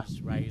Ah, Boys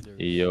Riders.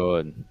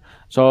 iyon.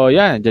 So,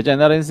 yan. Diyan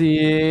na rin si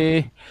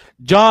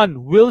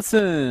John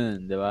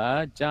Wilson. Di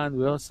ba? John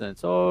Wilson.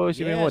 So,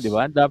 isipin mo, di Yes.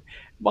 ba?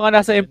 Mga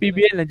nasa Diyan na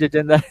rin. MPBL,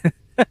 nandiyan na.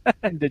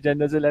 Nandiyan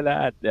na sila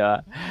lahat. Di ba?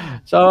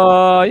 Mm. So,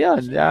 yan.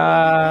 Kasi Pro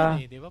League yan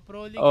eh, di ba?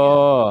 Pro League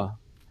yan. Oh.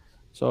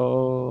 So,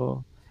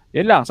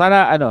 yun lang.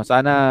 Sana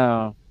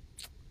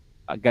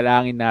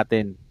galangin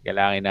natin.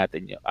 Galangin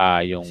natin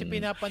Kasi yung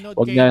pinapanood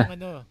wag kayo ng na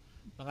ano,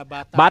 mga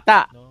bata, bata.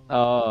 no?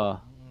 Oo.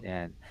 Mm.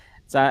 Yan.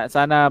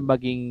 Sana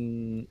maging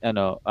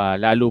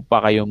lalo pa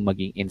kayong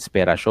maging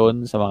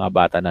inspirasyon sa mga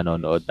bata na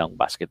nanonood Yes. ng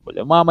basketball.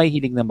 Yung mga may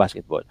hilig ng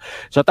basketball.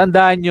 So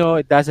tandaan nyo,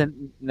 it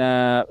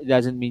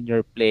doesn't mean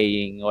you're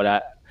playing.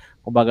 Wala,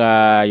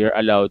 kumbaga you're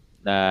allowed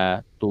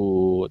na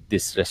to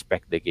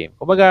disrespect the game.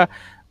 Kumbaga Oo.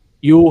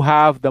 you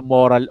have the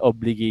moral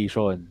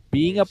obligation.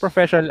 Being a Yes.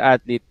 professional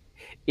athlete,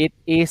 it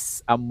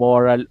is a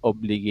moral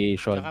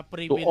obligation Tsaka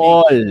to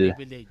all.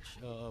 privilege.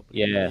 Oo, Yes,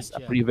 privilege a yan.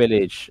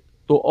 privilege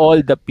to all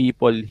the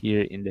people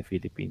here in the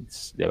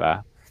Philippines, 'di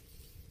ba?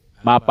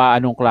 Tama.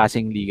 Mapaanong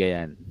klaseng liga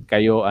 'yan?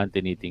 Kayo ang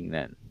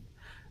tinitingnan.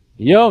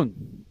 'Yun.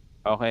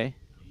 Okay.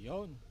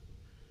 Yun.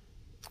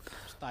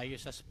 Tapos tayo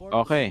sa sports.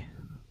 Okay.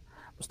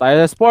 Tapos tayo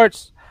sa sports.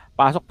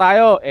 Pasok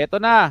tayo. Eto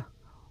na.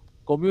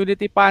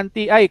 Community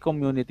pantry.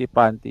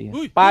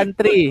 Uy!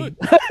 Pantry. Uy!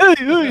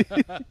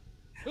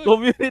 Uy!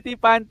 Community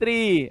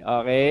pantry.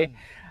 Okay. Yun.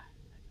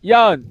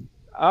 'Yon.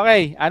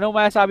 Okay, anong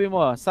masasabi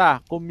mo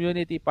sa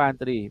community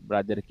pantry,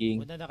 Brother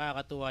King? Una,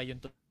 nakakatuwa yung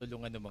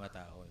tulungan ng mga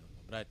tao. No?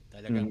 Brad,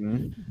 talagang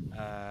Mhm.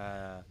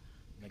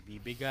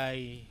 nagbibigay,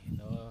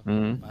 no,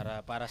 Mhm.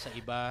 para sa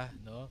iba,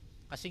 no?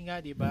 Kasi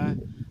nga, 'di ba?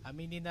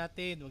 Aminin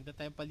natin, wag na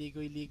tayong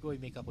paligoy-ligoy,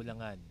 may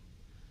kakulangan.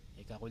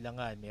 May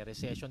kakulangan, may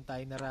recession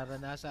tayong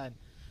nararanasan.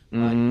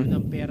 Value ng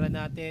Mhm. pera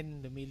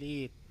natin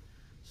lumiliit.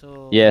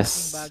 So, malaking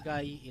Yes.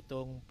 bagay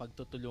itong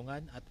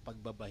pagtutulungan at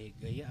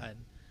pagbabahigayaan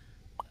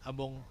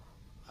among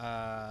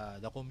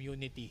the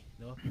community,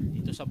 no?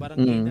 Dito sa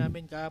barangay Mhm.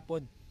 namin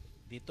kahapon,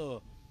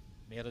 dito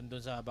meron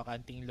doon sa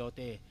bakanting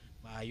lote,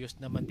 maayos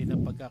naman din ang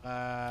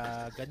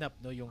pagkakaganap,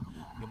 no, yung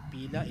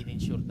pila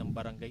in-ensure ng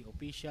barangay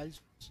officials,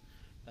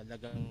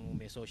 talagang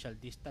may social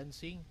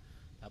distancing,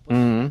 tapos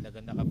Mhm.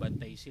 talagang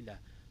nakabantay sila.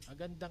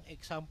 Magandang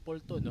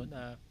example to, no,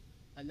 na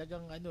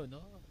talagang ano,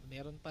 no,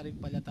 meron pa rin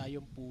pala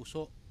tayong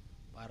puso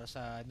para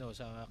sa ano,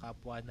 sa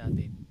kapwa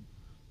natin,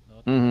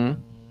 no, Mhm.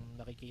 talagang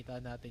nakikita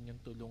natin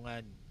yung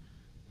tulungan,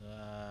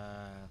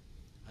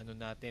 ano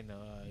natin, no,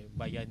 yung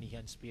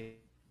bayanihan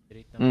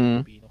spirit ng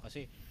Mhm. Pilipino,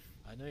 kasi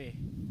ano eh,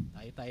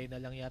 tayo-tayo na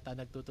lang yata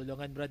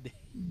nagtutulungan, Brad, eh.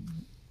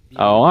 Di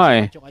Oo naman nga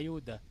eh. sapat yung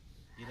ayuda.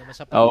 Di naman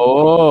sapat yung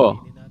Oo.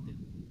 hinihingi natin.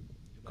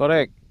 Di ba?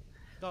 Correct.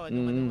 Ikaw,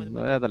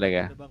 Wala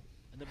talaga.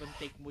 ano bang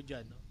take mo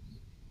diyan, no?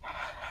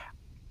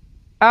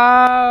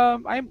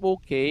 I'm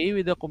okay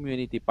with the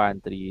community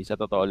pantry. Sa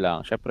totoo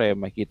lang. Syempre,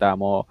 makita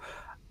mo,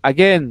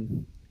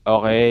 again,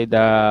 okay,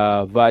 the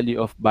value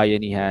of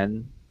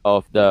bayanihan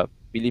of the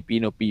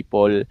Filipino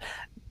people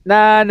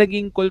na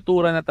naging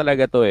kultura na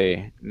talaga to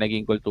eh.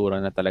 Naging kultura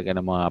na talaga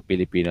ng mga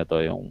Pilipino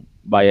to, yung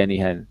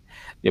bayanihan.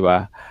 Di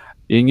ba?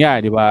 Yun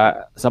nga, di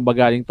ba? Saan ba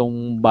galing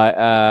tong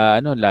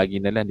ano, lagi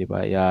na lang, di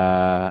ba?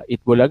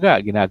 Itbulaga,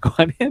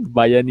 ginagawa niyan.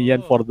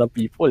 Bayanihan Oo. for the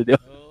people, di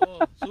ba?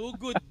 Oo.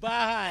 Sugod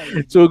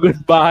bahay, di So ba?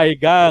 goodbye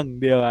gang,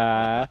 di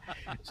ba?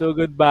 So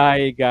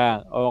goodbye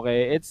gang.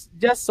 Okay, it's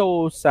just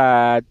so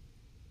sad.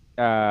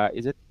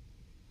 Is it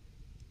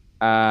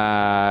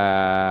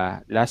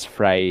last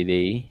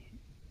Friday?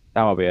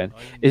 Tama ba yun? Oh,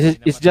 yung may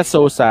It's just namatay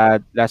so na sad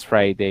last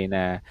Friday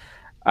na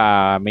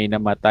may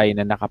namatay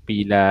na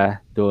nakapila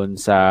doon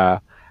sa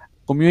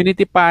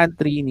community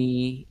pantry ni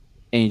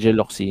Angel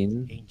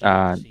Locsin. Angel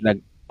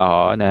Locsin.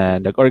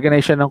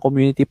 Nag-organize siya ng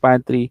community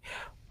pantry.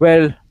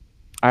 Well,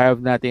 I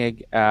have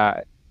nothing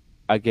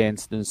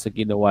against dun sa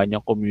ginawa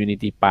niyang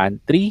community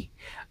pantry.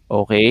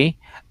 Okay?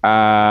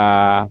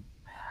 Uh,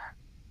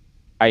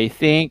 I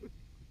think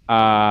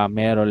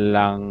meron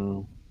lang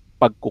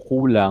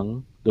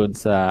pagkukulang dun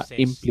sa Process.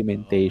 Oo.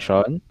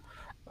 implementation.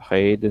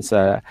 Okay? Dun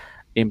sa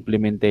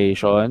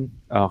implementation.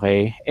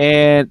 Okay?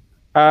 And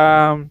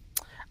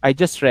I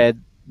just read,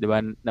 di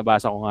ba,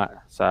 nabasa ko nga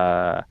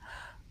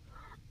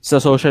sa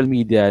social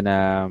media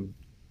na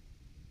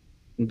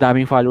ang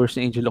daming followers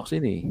ni Angel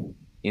Locsin eh. Oo.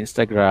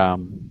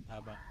 Instagram,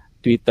 Tama.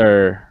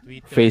 Twitter,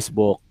 Twitter.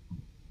 Facebook,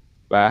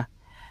 ba?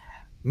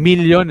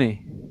 Million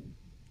eh.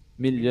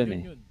 Million Million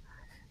eh. yun.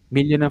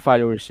 Million ang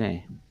followers niya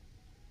eh. Mm.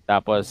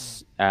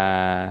 Tapos,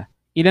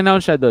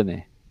 in-announce siya doon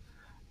eh.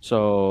 So,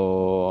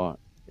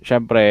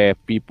 syempre,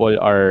 people,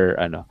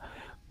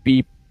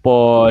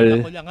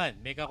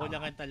 May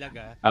kakulangan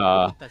talaga.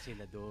 uh, Pupunta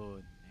sila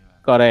doon. Di ba?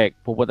 correct,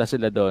 pupunta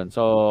sila doon.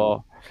 So,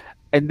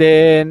 and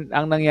then,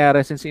 ang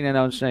nangyari since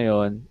in-announce na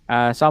yon,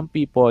 some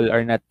people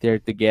are not there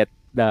to get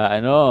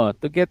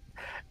to get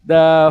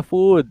the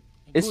food.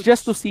 It's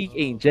just to Goods. see Oo.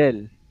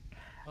 Angel.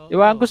 Di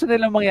ba? Ang Oo. gusto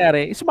nilang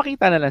mangyari is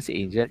makita na lang si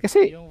Angel.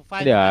 Kasi, Yung di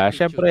fan ba, attitude,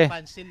 syempre,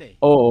 fan sila eh.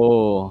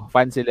 oo,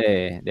 fan sila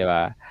eh. Di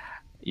ba?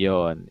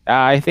 Yun.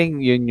 I think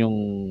yun yung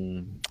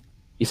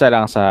isa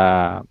lang sa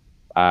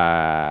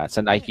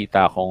Eh,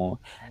 nakikita kong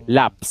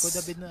could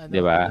have lapse. been Di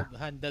could ba? have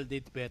handled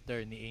it better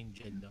ni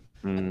Angel, no.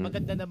 At Mm,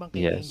 maganda naman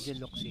kay yes. Angel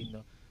Locsin,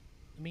 no.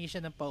 Humingi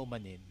siya ng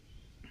paumanin,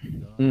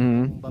 no.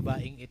 Itong Mm-hmm.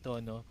 babaeng ito,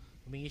 no,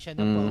 humingi siya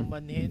ng Mm-hmm.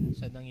 paumanhin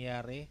sa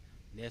nangyari.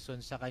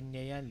 Lesson sa kanya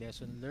yan,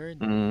 lesson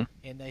learned. Mm-hmm.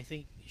 And I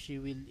think she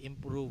will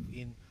improve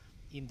in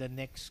the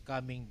next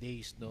coming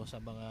days, no, sa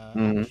mga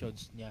Mm-hmm.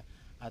 actions niya.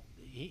 At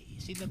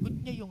sinagot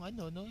niya yung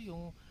ano, no,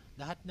 yung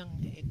lahat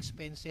ng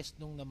expenses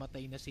nung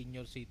namatay na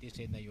senior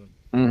citizen na yun.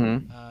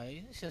 Mm-hmm.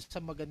 Yun isa sa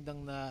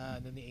magandang na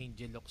ano ni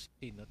Angel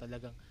Locsin, no?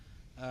 Talagang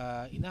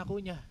inako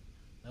niya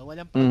na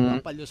walang Mm-hmm.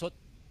 pagpapalusot.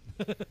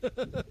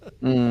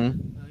 Mm-hmm.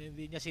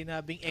 Hindi niya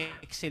sinabing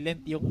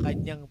excellent yung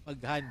kanyang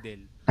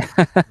pag-handle,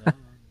 no?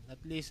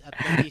 At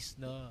the least,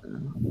 no,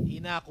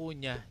 inako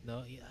niya,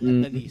 no, at the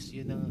Mm-hmm. least,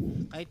 yun ang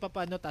kahit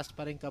papaano taas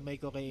pa rin kamay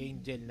ko kay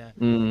Angel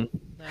Mm-hmm.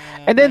 na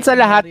And then kahit sa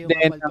lahat nangyari yung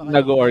din ng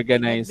kapalpakan yun,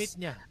 inadmit nag-organize,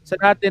 niya. sa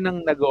lahat din ng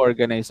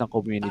nag-organize ng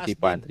community Taas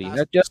din, pantry,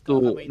 taas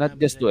kamay not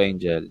namin just sa to inyo.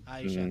 Angel.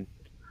 Ayos siya.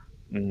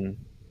 Mm-hmm. Mm-hmm.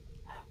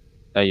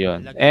 Ayun.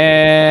 Talagang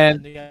And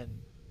ano yan.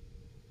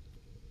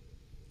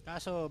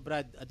 Kaso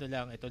Brad, ito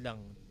lang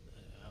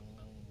ang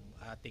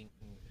ating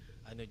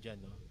ano diyan,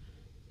 no.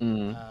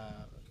 mm-hmm.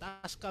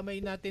 Taas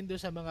kamay natin do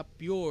sa mga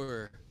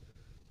pure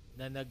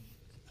na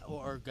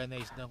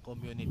nag-organize ng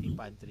community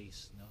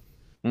pantries, no.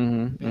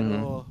 Mm-hmm. Mm-hmm.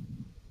 Pero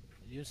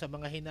yung sa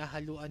mga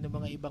hinahaluan ng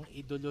mga ibang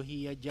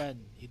ideolohiya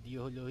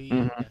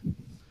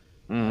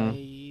Mm-hmm.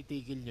 ay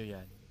tigil nyo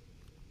yan.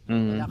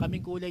 No, wala Mm-hmm.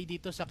 kaming kulay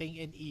dito sa King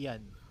and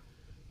Ian.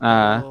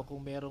 Ah, Pero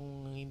kung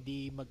merong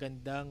hindi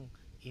magandang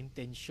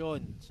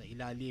intensyon sa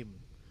ilalim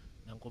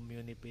ng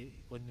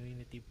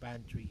community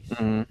pantries,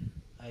 mm-hmm.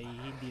 ay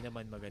hindi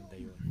naman maganda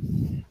 'yon.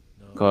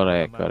 No,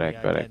 baka Correct, correct,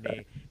 mamaya correct, diyan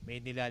correct. may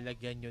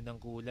nilalagyan nyo ng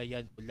kulay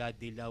yan, pula,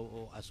 dilaw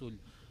o asul.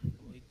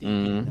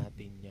 Itigil Mm-hmm.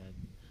 natin 'yan.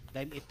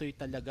 Dahil ito'y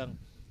talagang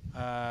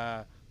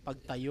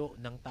pagtayo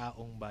ng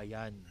taong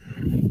bayan. No?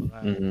 May mga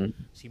Mm-hmm.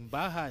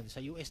 simbahan sa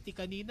UST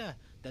kanina,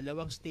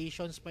 2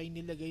 stations pa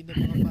inilagay ng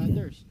mga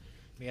fathers.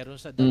 meron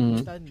sa Mhm.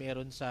 Dagutan,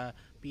 meron sa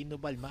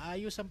Pinubal.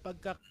 Maayos ang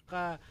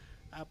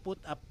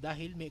put up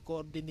dahil may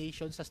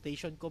coordination sa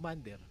station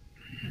commander.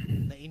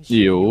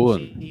 Na-ensure yung Yun.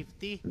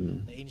 safety, Mm.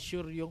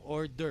 na-ensure yung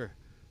order,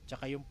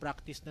 tsaka yung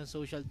practice ng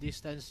social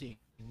distancing,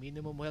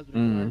 minimum health Mhm.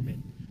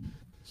 requirement.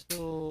 So,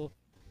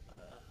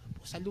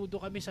 saludo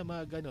kami sa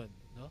mga ganon,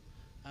 no?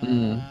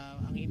 Mhm.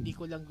 Ang hindi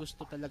ko lang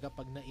gusto talaga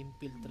pag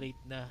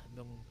na-infiltrate na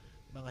nung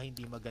mga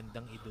hindi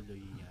magandang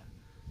ideolohiya.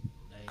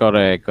 Dahil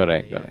Correct,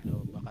 correct, ayan, correct.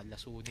 no, baka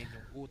lasunin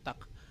yung utak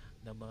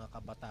ng mga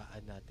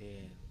kabataan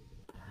natin.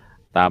 No?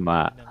 Tama,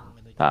 Yun ang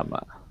ano diyan, tama.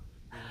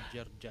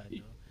 danger diyan,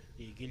 Y- no?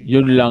 Tigil nyo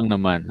Yun yan. lang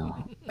naman.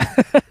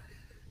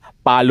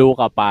 Palo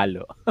ka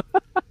palo.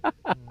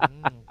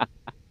 Mm,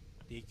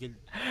 tigil.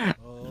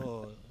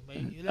 Oo,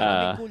 wala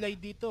kaming Ah, kulay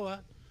dito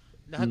ha.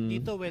 Lahat mm,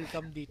 dito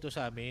welcome dito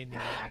sa amin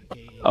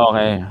kay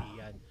okay.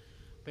 Ian.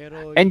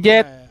 Pero And yun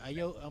yet, nga,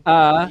 ang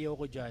ah, pinakaayaw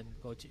ko diyan,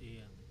 Coach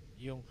Ian,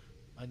 yung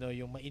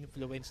yung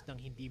ma-influence ng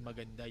hindi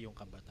maganda yung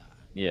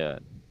kabataan. yeah,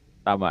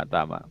 tama,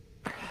 tama.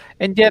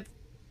 And yet,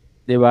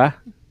 'di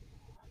ba?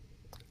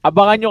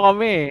 Abangan nyo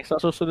kami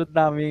sa susunod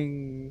naming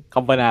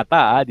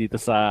kabanata dito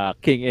sa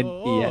King and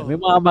Ian. May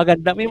Oo. mga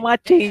maganda, may mga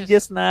Yes.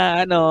 changes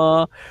na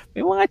ano,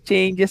 may mga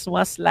changes,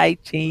 mga slight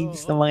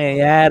changes na Oo.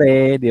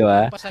 mangyayari, di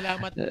ba?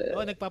 Nagpapasalamat.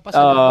 Oh,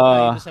 nagpapasalamat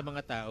tayo Uh, doon sa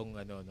mga taong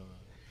no.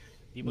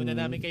 Di mo na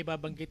namin mm, kayo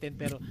babanggitin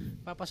pero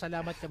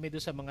papasalamat kami doon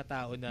sa mga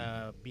tao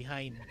na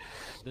behind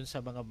doon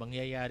sa mga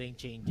mangyayaring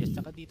changes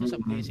saka dito sa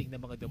blessing mm,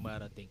 na mga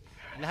dumarating.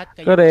 Lahat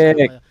kayo correct.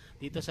 kasama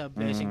dito sa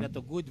blessing na Mm,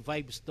 to. Good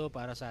vibes to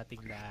para sa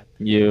ating lahat.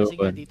 Kasi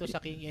nga yun. dito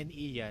sa King and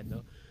Ian,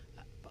 no,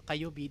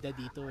 kayo bida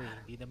dito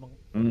eh.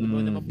 Hindi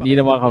mo naman Hindi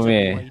naman pakialam sa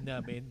kami. buhay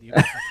namin, di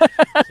ba?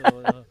 So,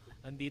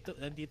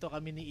 nandito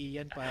kami ni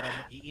Ian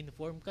para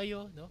i-inform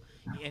kayo, no?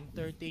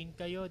 I-entertain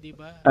kayo, 'di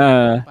ba?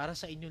 Ah, Para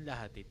sa inyong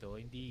lahat ito,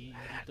 hindi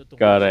ito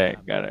tungkol sa correct,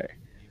 amin, correct.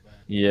 'di ba?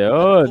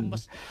 At kung Yun.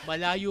 mas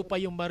malayo pa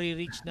yung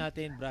marireach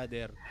natin,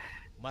 brother,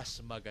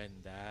 mas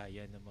maganda.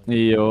 Yan ang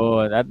mangyayari.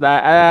 Yun. At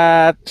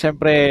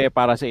syempre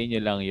para sa inyo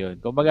lang yun.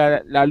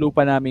 Kumbaga lalo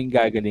pa namin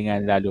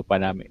gagalingan, lalo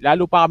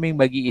pa kaming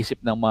mag-iisip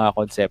ng mga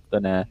konsepto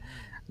na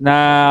Mm-mm. na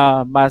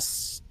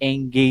mas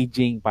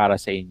engaging para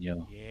sa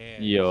inyo. Yes.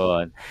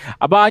 Yun.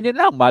 Abangan nyo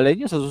lang, malay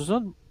nyo sa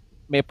susunod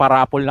may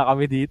parapol na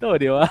kami dito,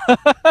 di ba?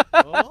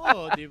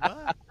 Oo, 'di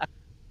ba?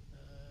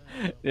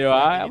 Di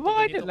ba?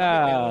 Abangan nyo Ganito-ganito kami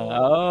pero lang.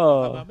 Oo.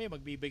 baka mamaya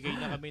magbibigay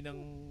na kami ng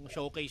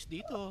showcase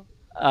dito.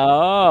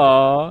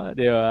 Oo.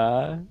 Di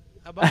ba?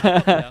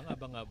 Abang-abang lang,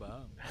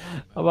 abang-abang.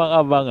 Diba?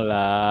 Abang-abang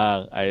lang.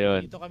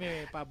 Ayun. Nandito kami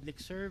may public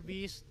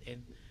service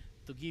and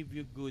to give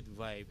you good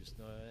vibes,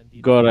 no.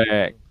 Nandito kami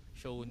Correct. ngayong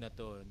show na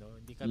to, no.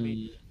 Hindi kami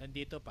Mm,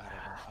 nandito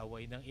para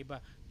mag-away ng iba.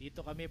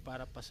 Dito kami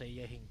para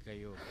pasayahin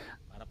kayo,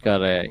 para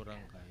correct.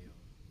 patuturan kayo,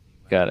 di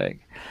ba? Correct.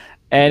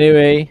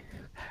 Anyway,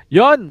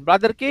 yon,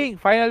 Brother King,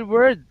 final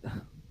word.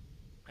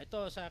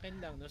 Ito sa akin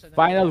lang, no, sa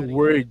Final nangyayari ngayon.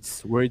 words.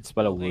 Words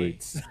pala, Okay,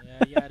 words.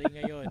 nangyayari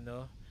ngayon,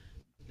 no.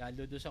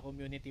 Lalo do sa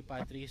community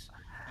pantries,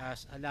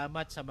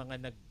 salamat sa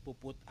mga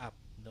nagpo-put up,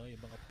 no,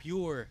 yung mga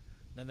pure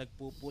na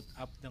nagpo-put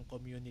up ng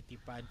community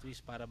pantries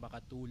para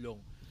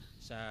makatulong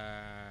sa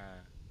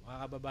mga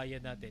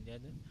kababayan natin.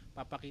 Yan,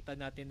 papakita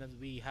natin na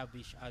we have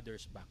each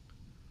other's back.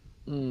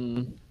 No?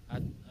 Mm,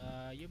 At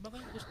yung mga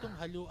gustong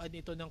haluan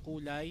ito ng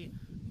kulay,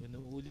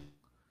 inuulit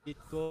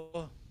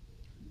ko,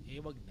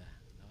 wag na.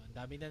 No? Ang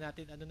dami na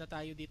natin, ano na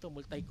tayo dito,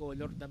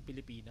 multicolor ng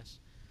Pilipinas.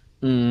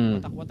 mm.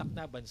 Watak-watak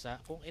na bansa.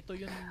 Kung ito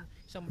yung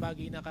isang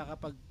bagay na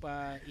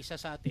kakapagpa-isa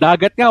sa atin,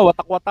 Dagat nga,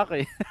 watak-watak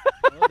eh.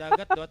 oh,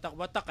 dagat,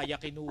 watak-watak, kaya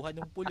kinuha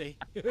ng pula eh.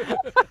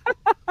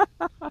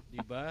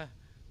 'Di ba?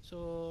 So,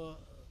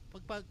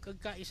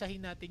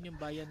 pagkaisahin natin yung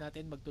bayan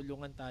natin,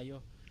 magtulungan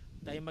tayo.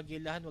 Huwag tayong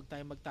magilahan, huwag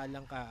tayong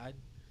magtalangkaan.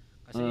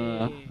 Kasi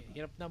Uh,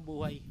 hirap ng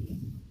buhay.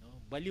 No?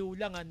 Baliw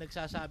lang ang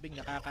nagsasabing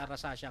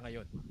nakakarasa siya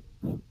ngayon.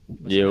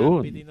 Diba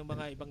sinabi yun. din ng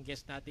mga ibang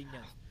guest natin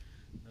yan.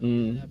 No?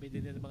 Mm, Sinabi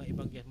din ng mga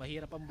ibang guest,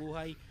 mahirap ang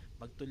buhay,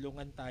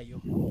 magtulungan tayo.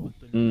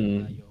 Magtulungan mm,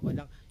 tayo.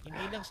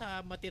 Hindi lang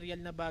sa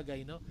material na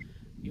bagay, no?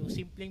 Yung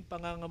simpleng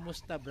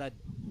pangangamusta, Brad.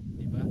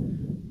 Di ba?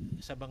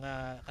 Sa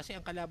mga, kasi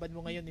ang kalaban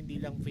mo ngayon,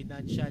 hindi lang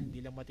financial,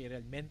 hindi lang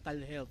material,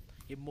 mental health,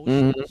 mm,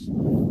 emotions,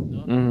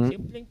 no? mm.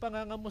 Simpleng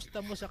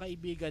pangangamusta mo sa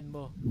kaibigan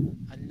mo,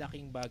 ang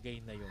laking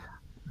bagay na yun.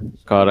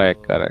 So,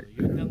 Correct, correct.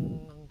 yun ang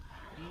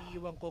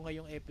iiwan ko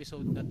ngayong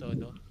episode na to,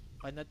 no?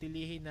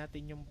 Panatilihin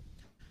natin yung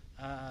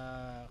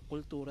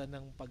kultura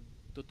ng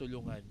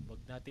pagtutulungan.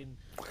 Wag natin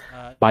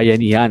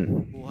Bayanihan.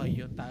 buhay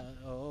yun.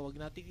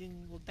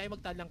 Wag tayo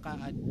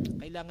magtalangkaan.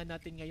 Kailangan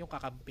natin ngayong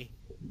kakampi.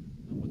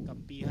 No?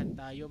 Magkampihan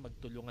tayo,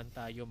 magtulungan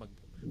tayo,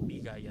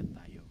 magbigayan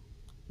tayo.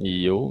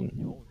 Yun.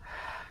 Yun.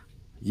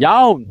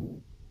 Yawn!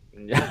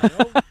 Yun.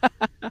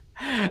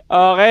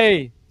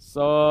 Okay.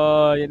 So,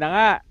 yun na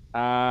nga.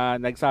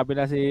 Nagsabi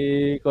na si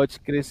Coach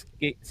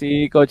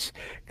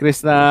Chris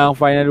ng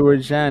final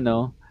word siya,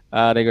 no?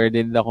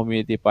 Regarding the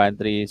community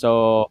pantry.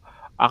 So,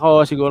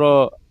 ako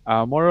siguro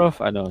more of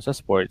ano sa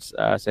sports.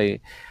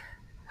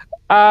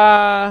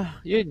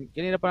 Yun,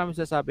 kanina pa namin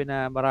sasabi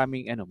na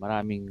maraming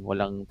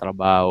walang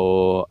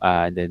trabaho,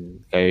 and then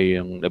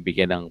kayo yung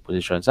nabigyan ng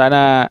posisyon.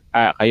 Sana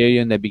kayo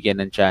yung nabigyan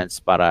ng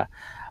chance para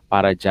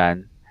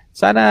diyan.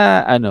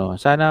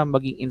 Sana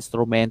maging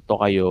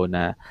instrumento kayo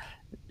na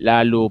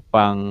lalo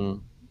pang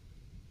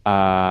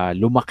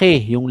lumaki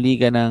yung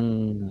ng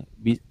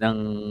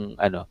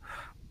ano,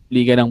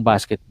 liga ng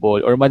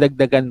basketball or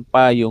madagdagan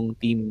pa yung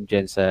team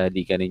diyan sa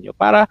liga ninyo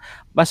para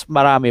mas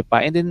marami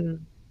pa. And then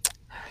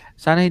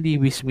sana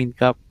hindi Wismin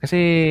Cup kasi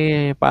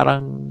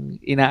parang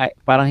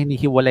parang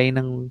hinihiwalay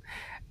ng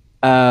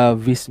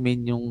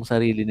Vismin yung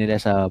sarili nila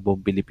sa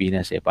buong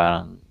Pilipinas eh.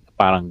 Parang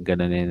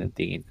gano'n din ang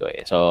tingin ko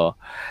eh. So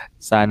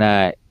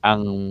sana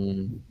ang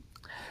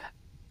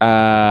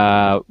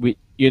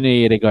yun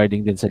ay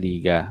regarding din sa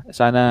liga.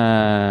 Sana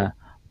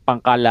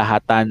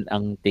pangkalahatan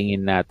ang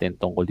tingin natin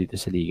tungkol dito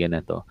sa liga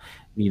na to.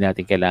 Hindi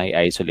natin kailangan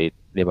i-isolate,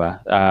 di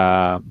ba?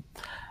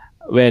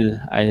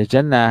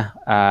 Dyan na,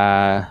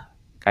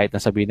 kahit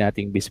nasabihin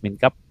natin Bismin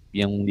Cup,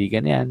 yung liga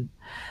na yan,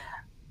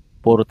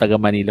 puro taga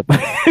Manila pa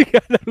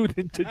naglalaro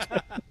din dyan.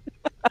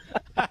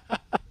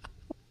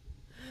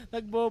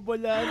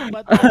 Nagbobolaan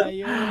pa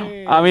tayo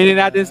eh.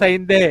 Aminin natin sa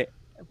hindi.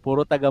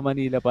 Puro taga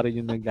Manila pa rin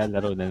yung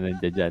naglalaro na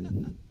nandiyan dyan.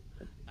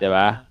 Di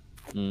ba?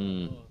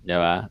 Di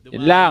ba?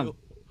 Yun lang.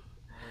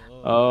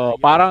 Oo,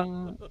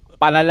 parang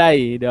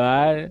panalay, di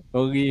ba?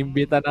 Kung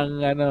iimbita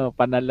ng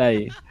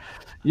panalay.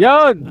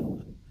 Yun!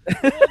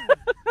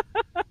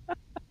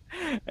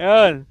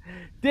 Yun.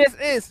 This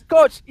is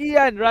Coach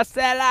Ian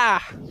Rosella.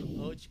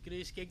 Coach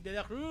Chris King de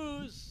la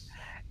Cruz.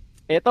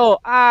 Ito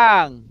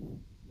ang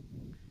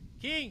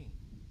King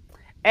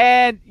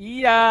and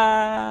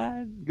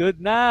Ian.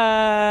 Good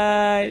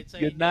night.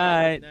 Good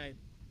night.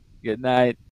 Good night.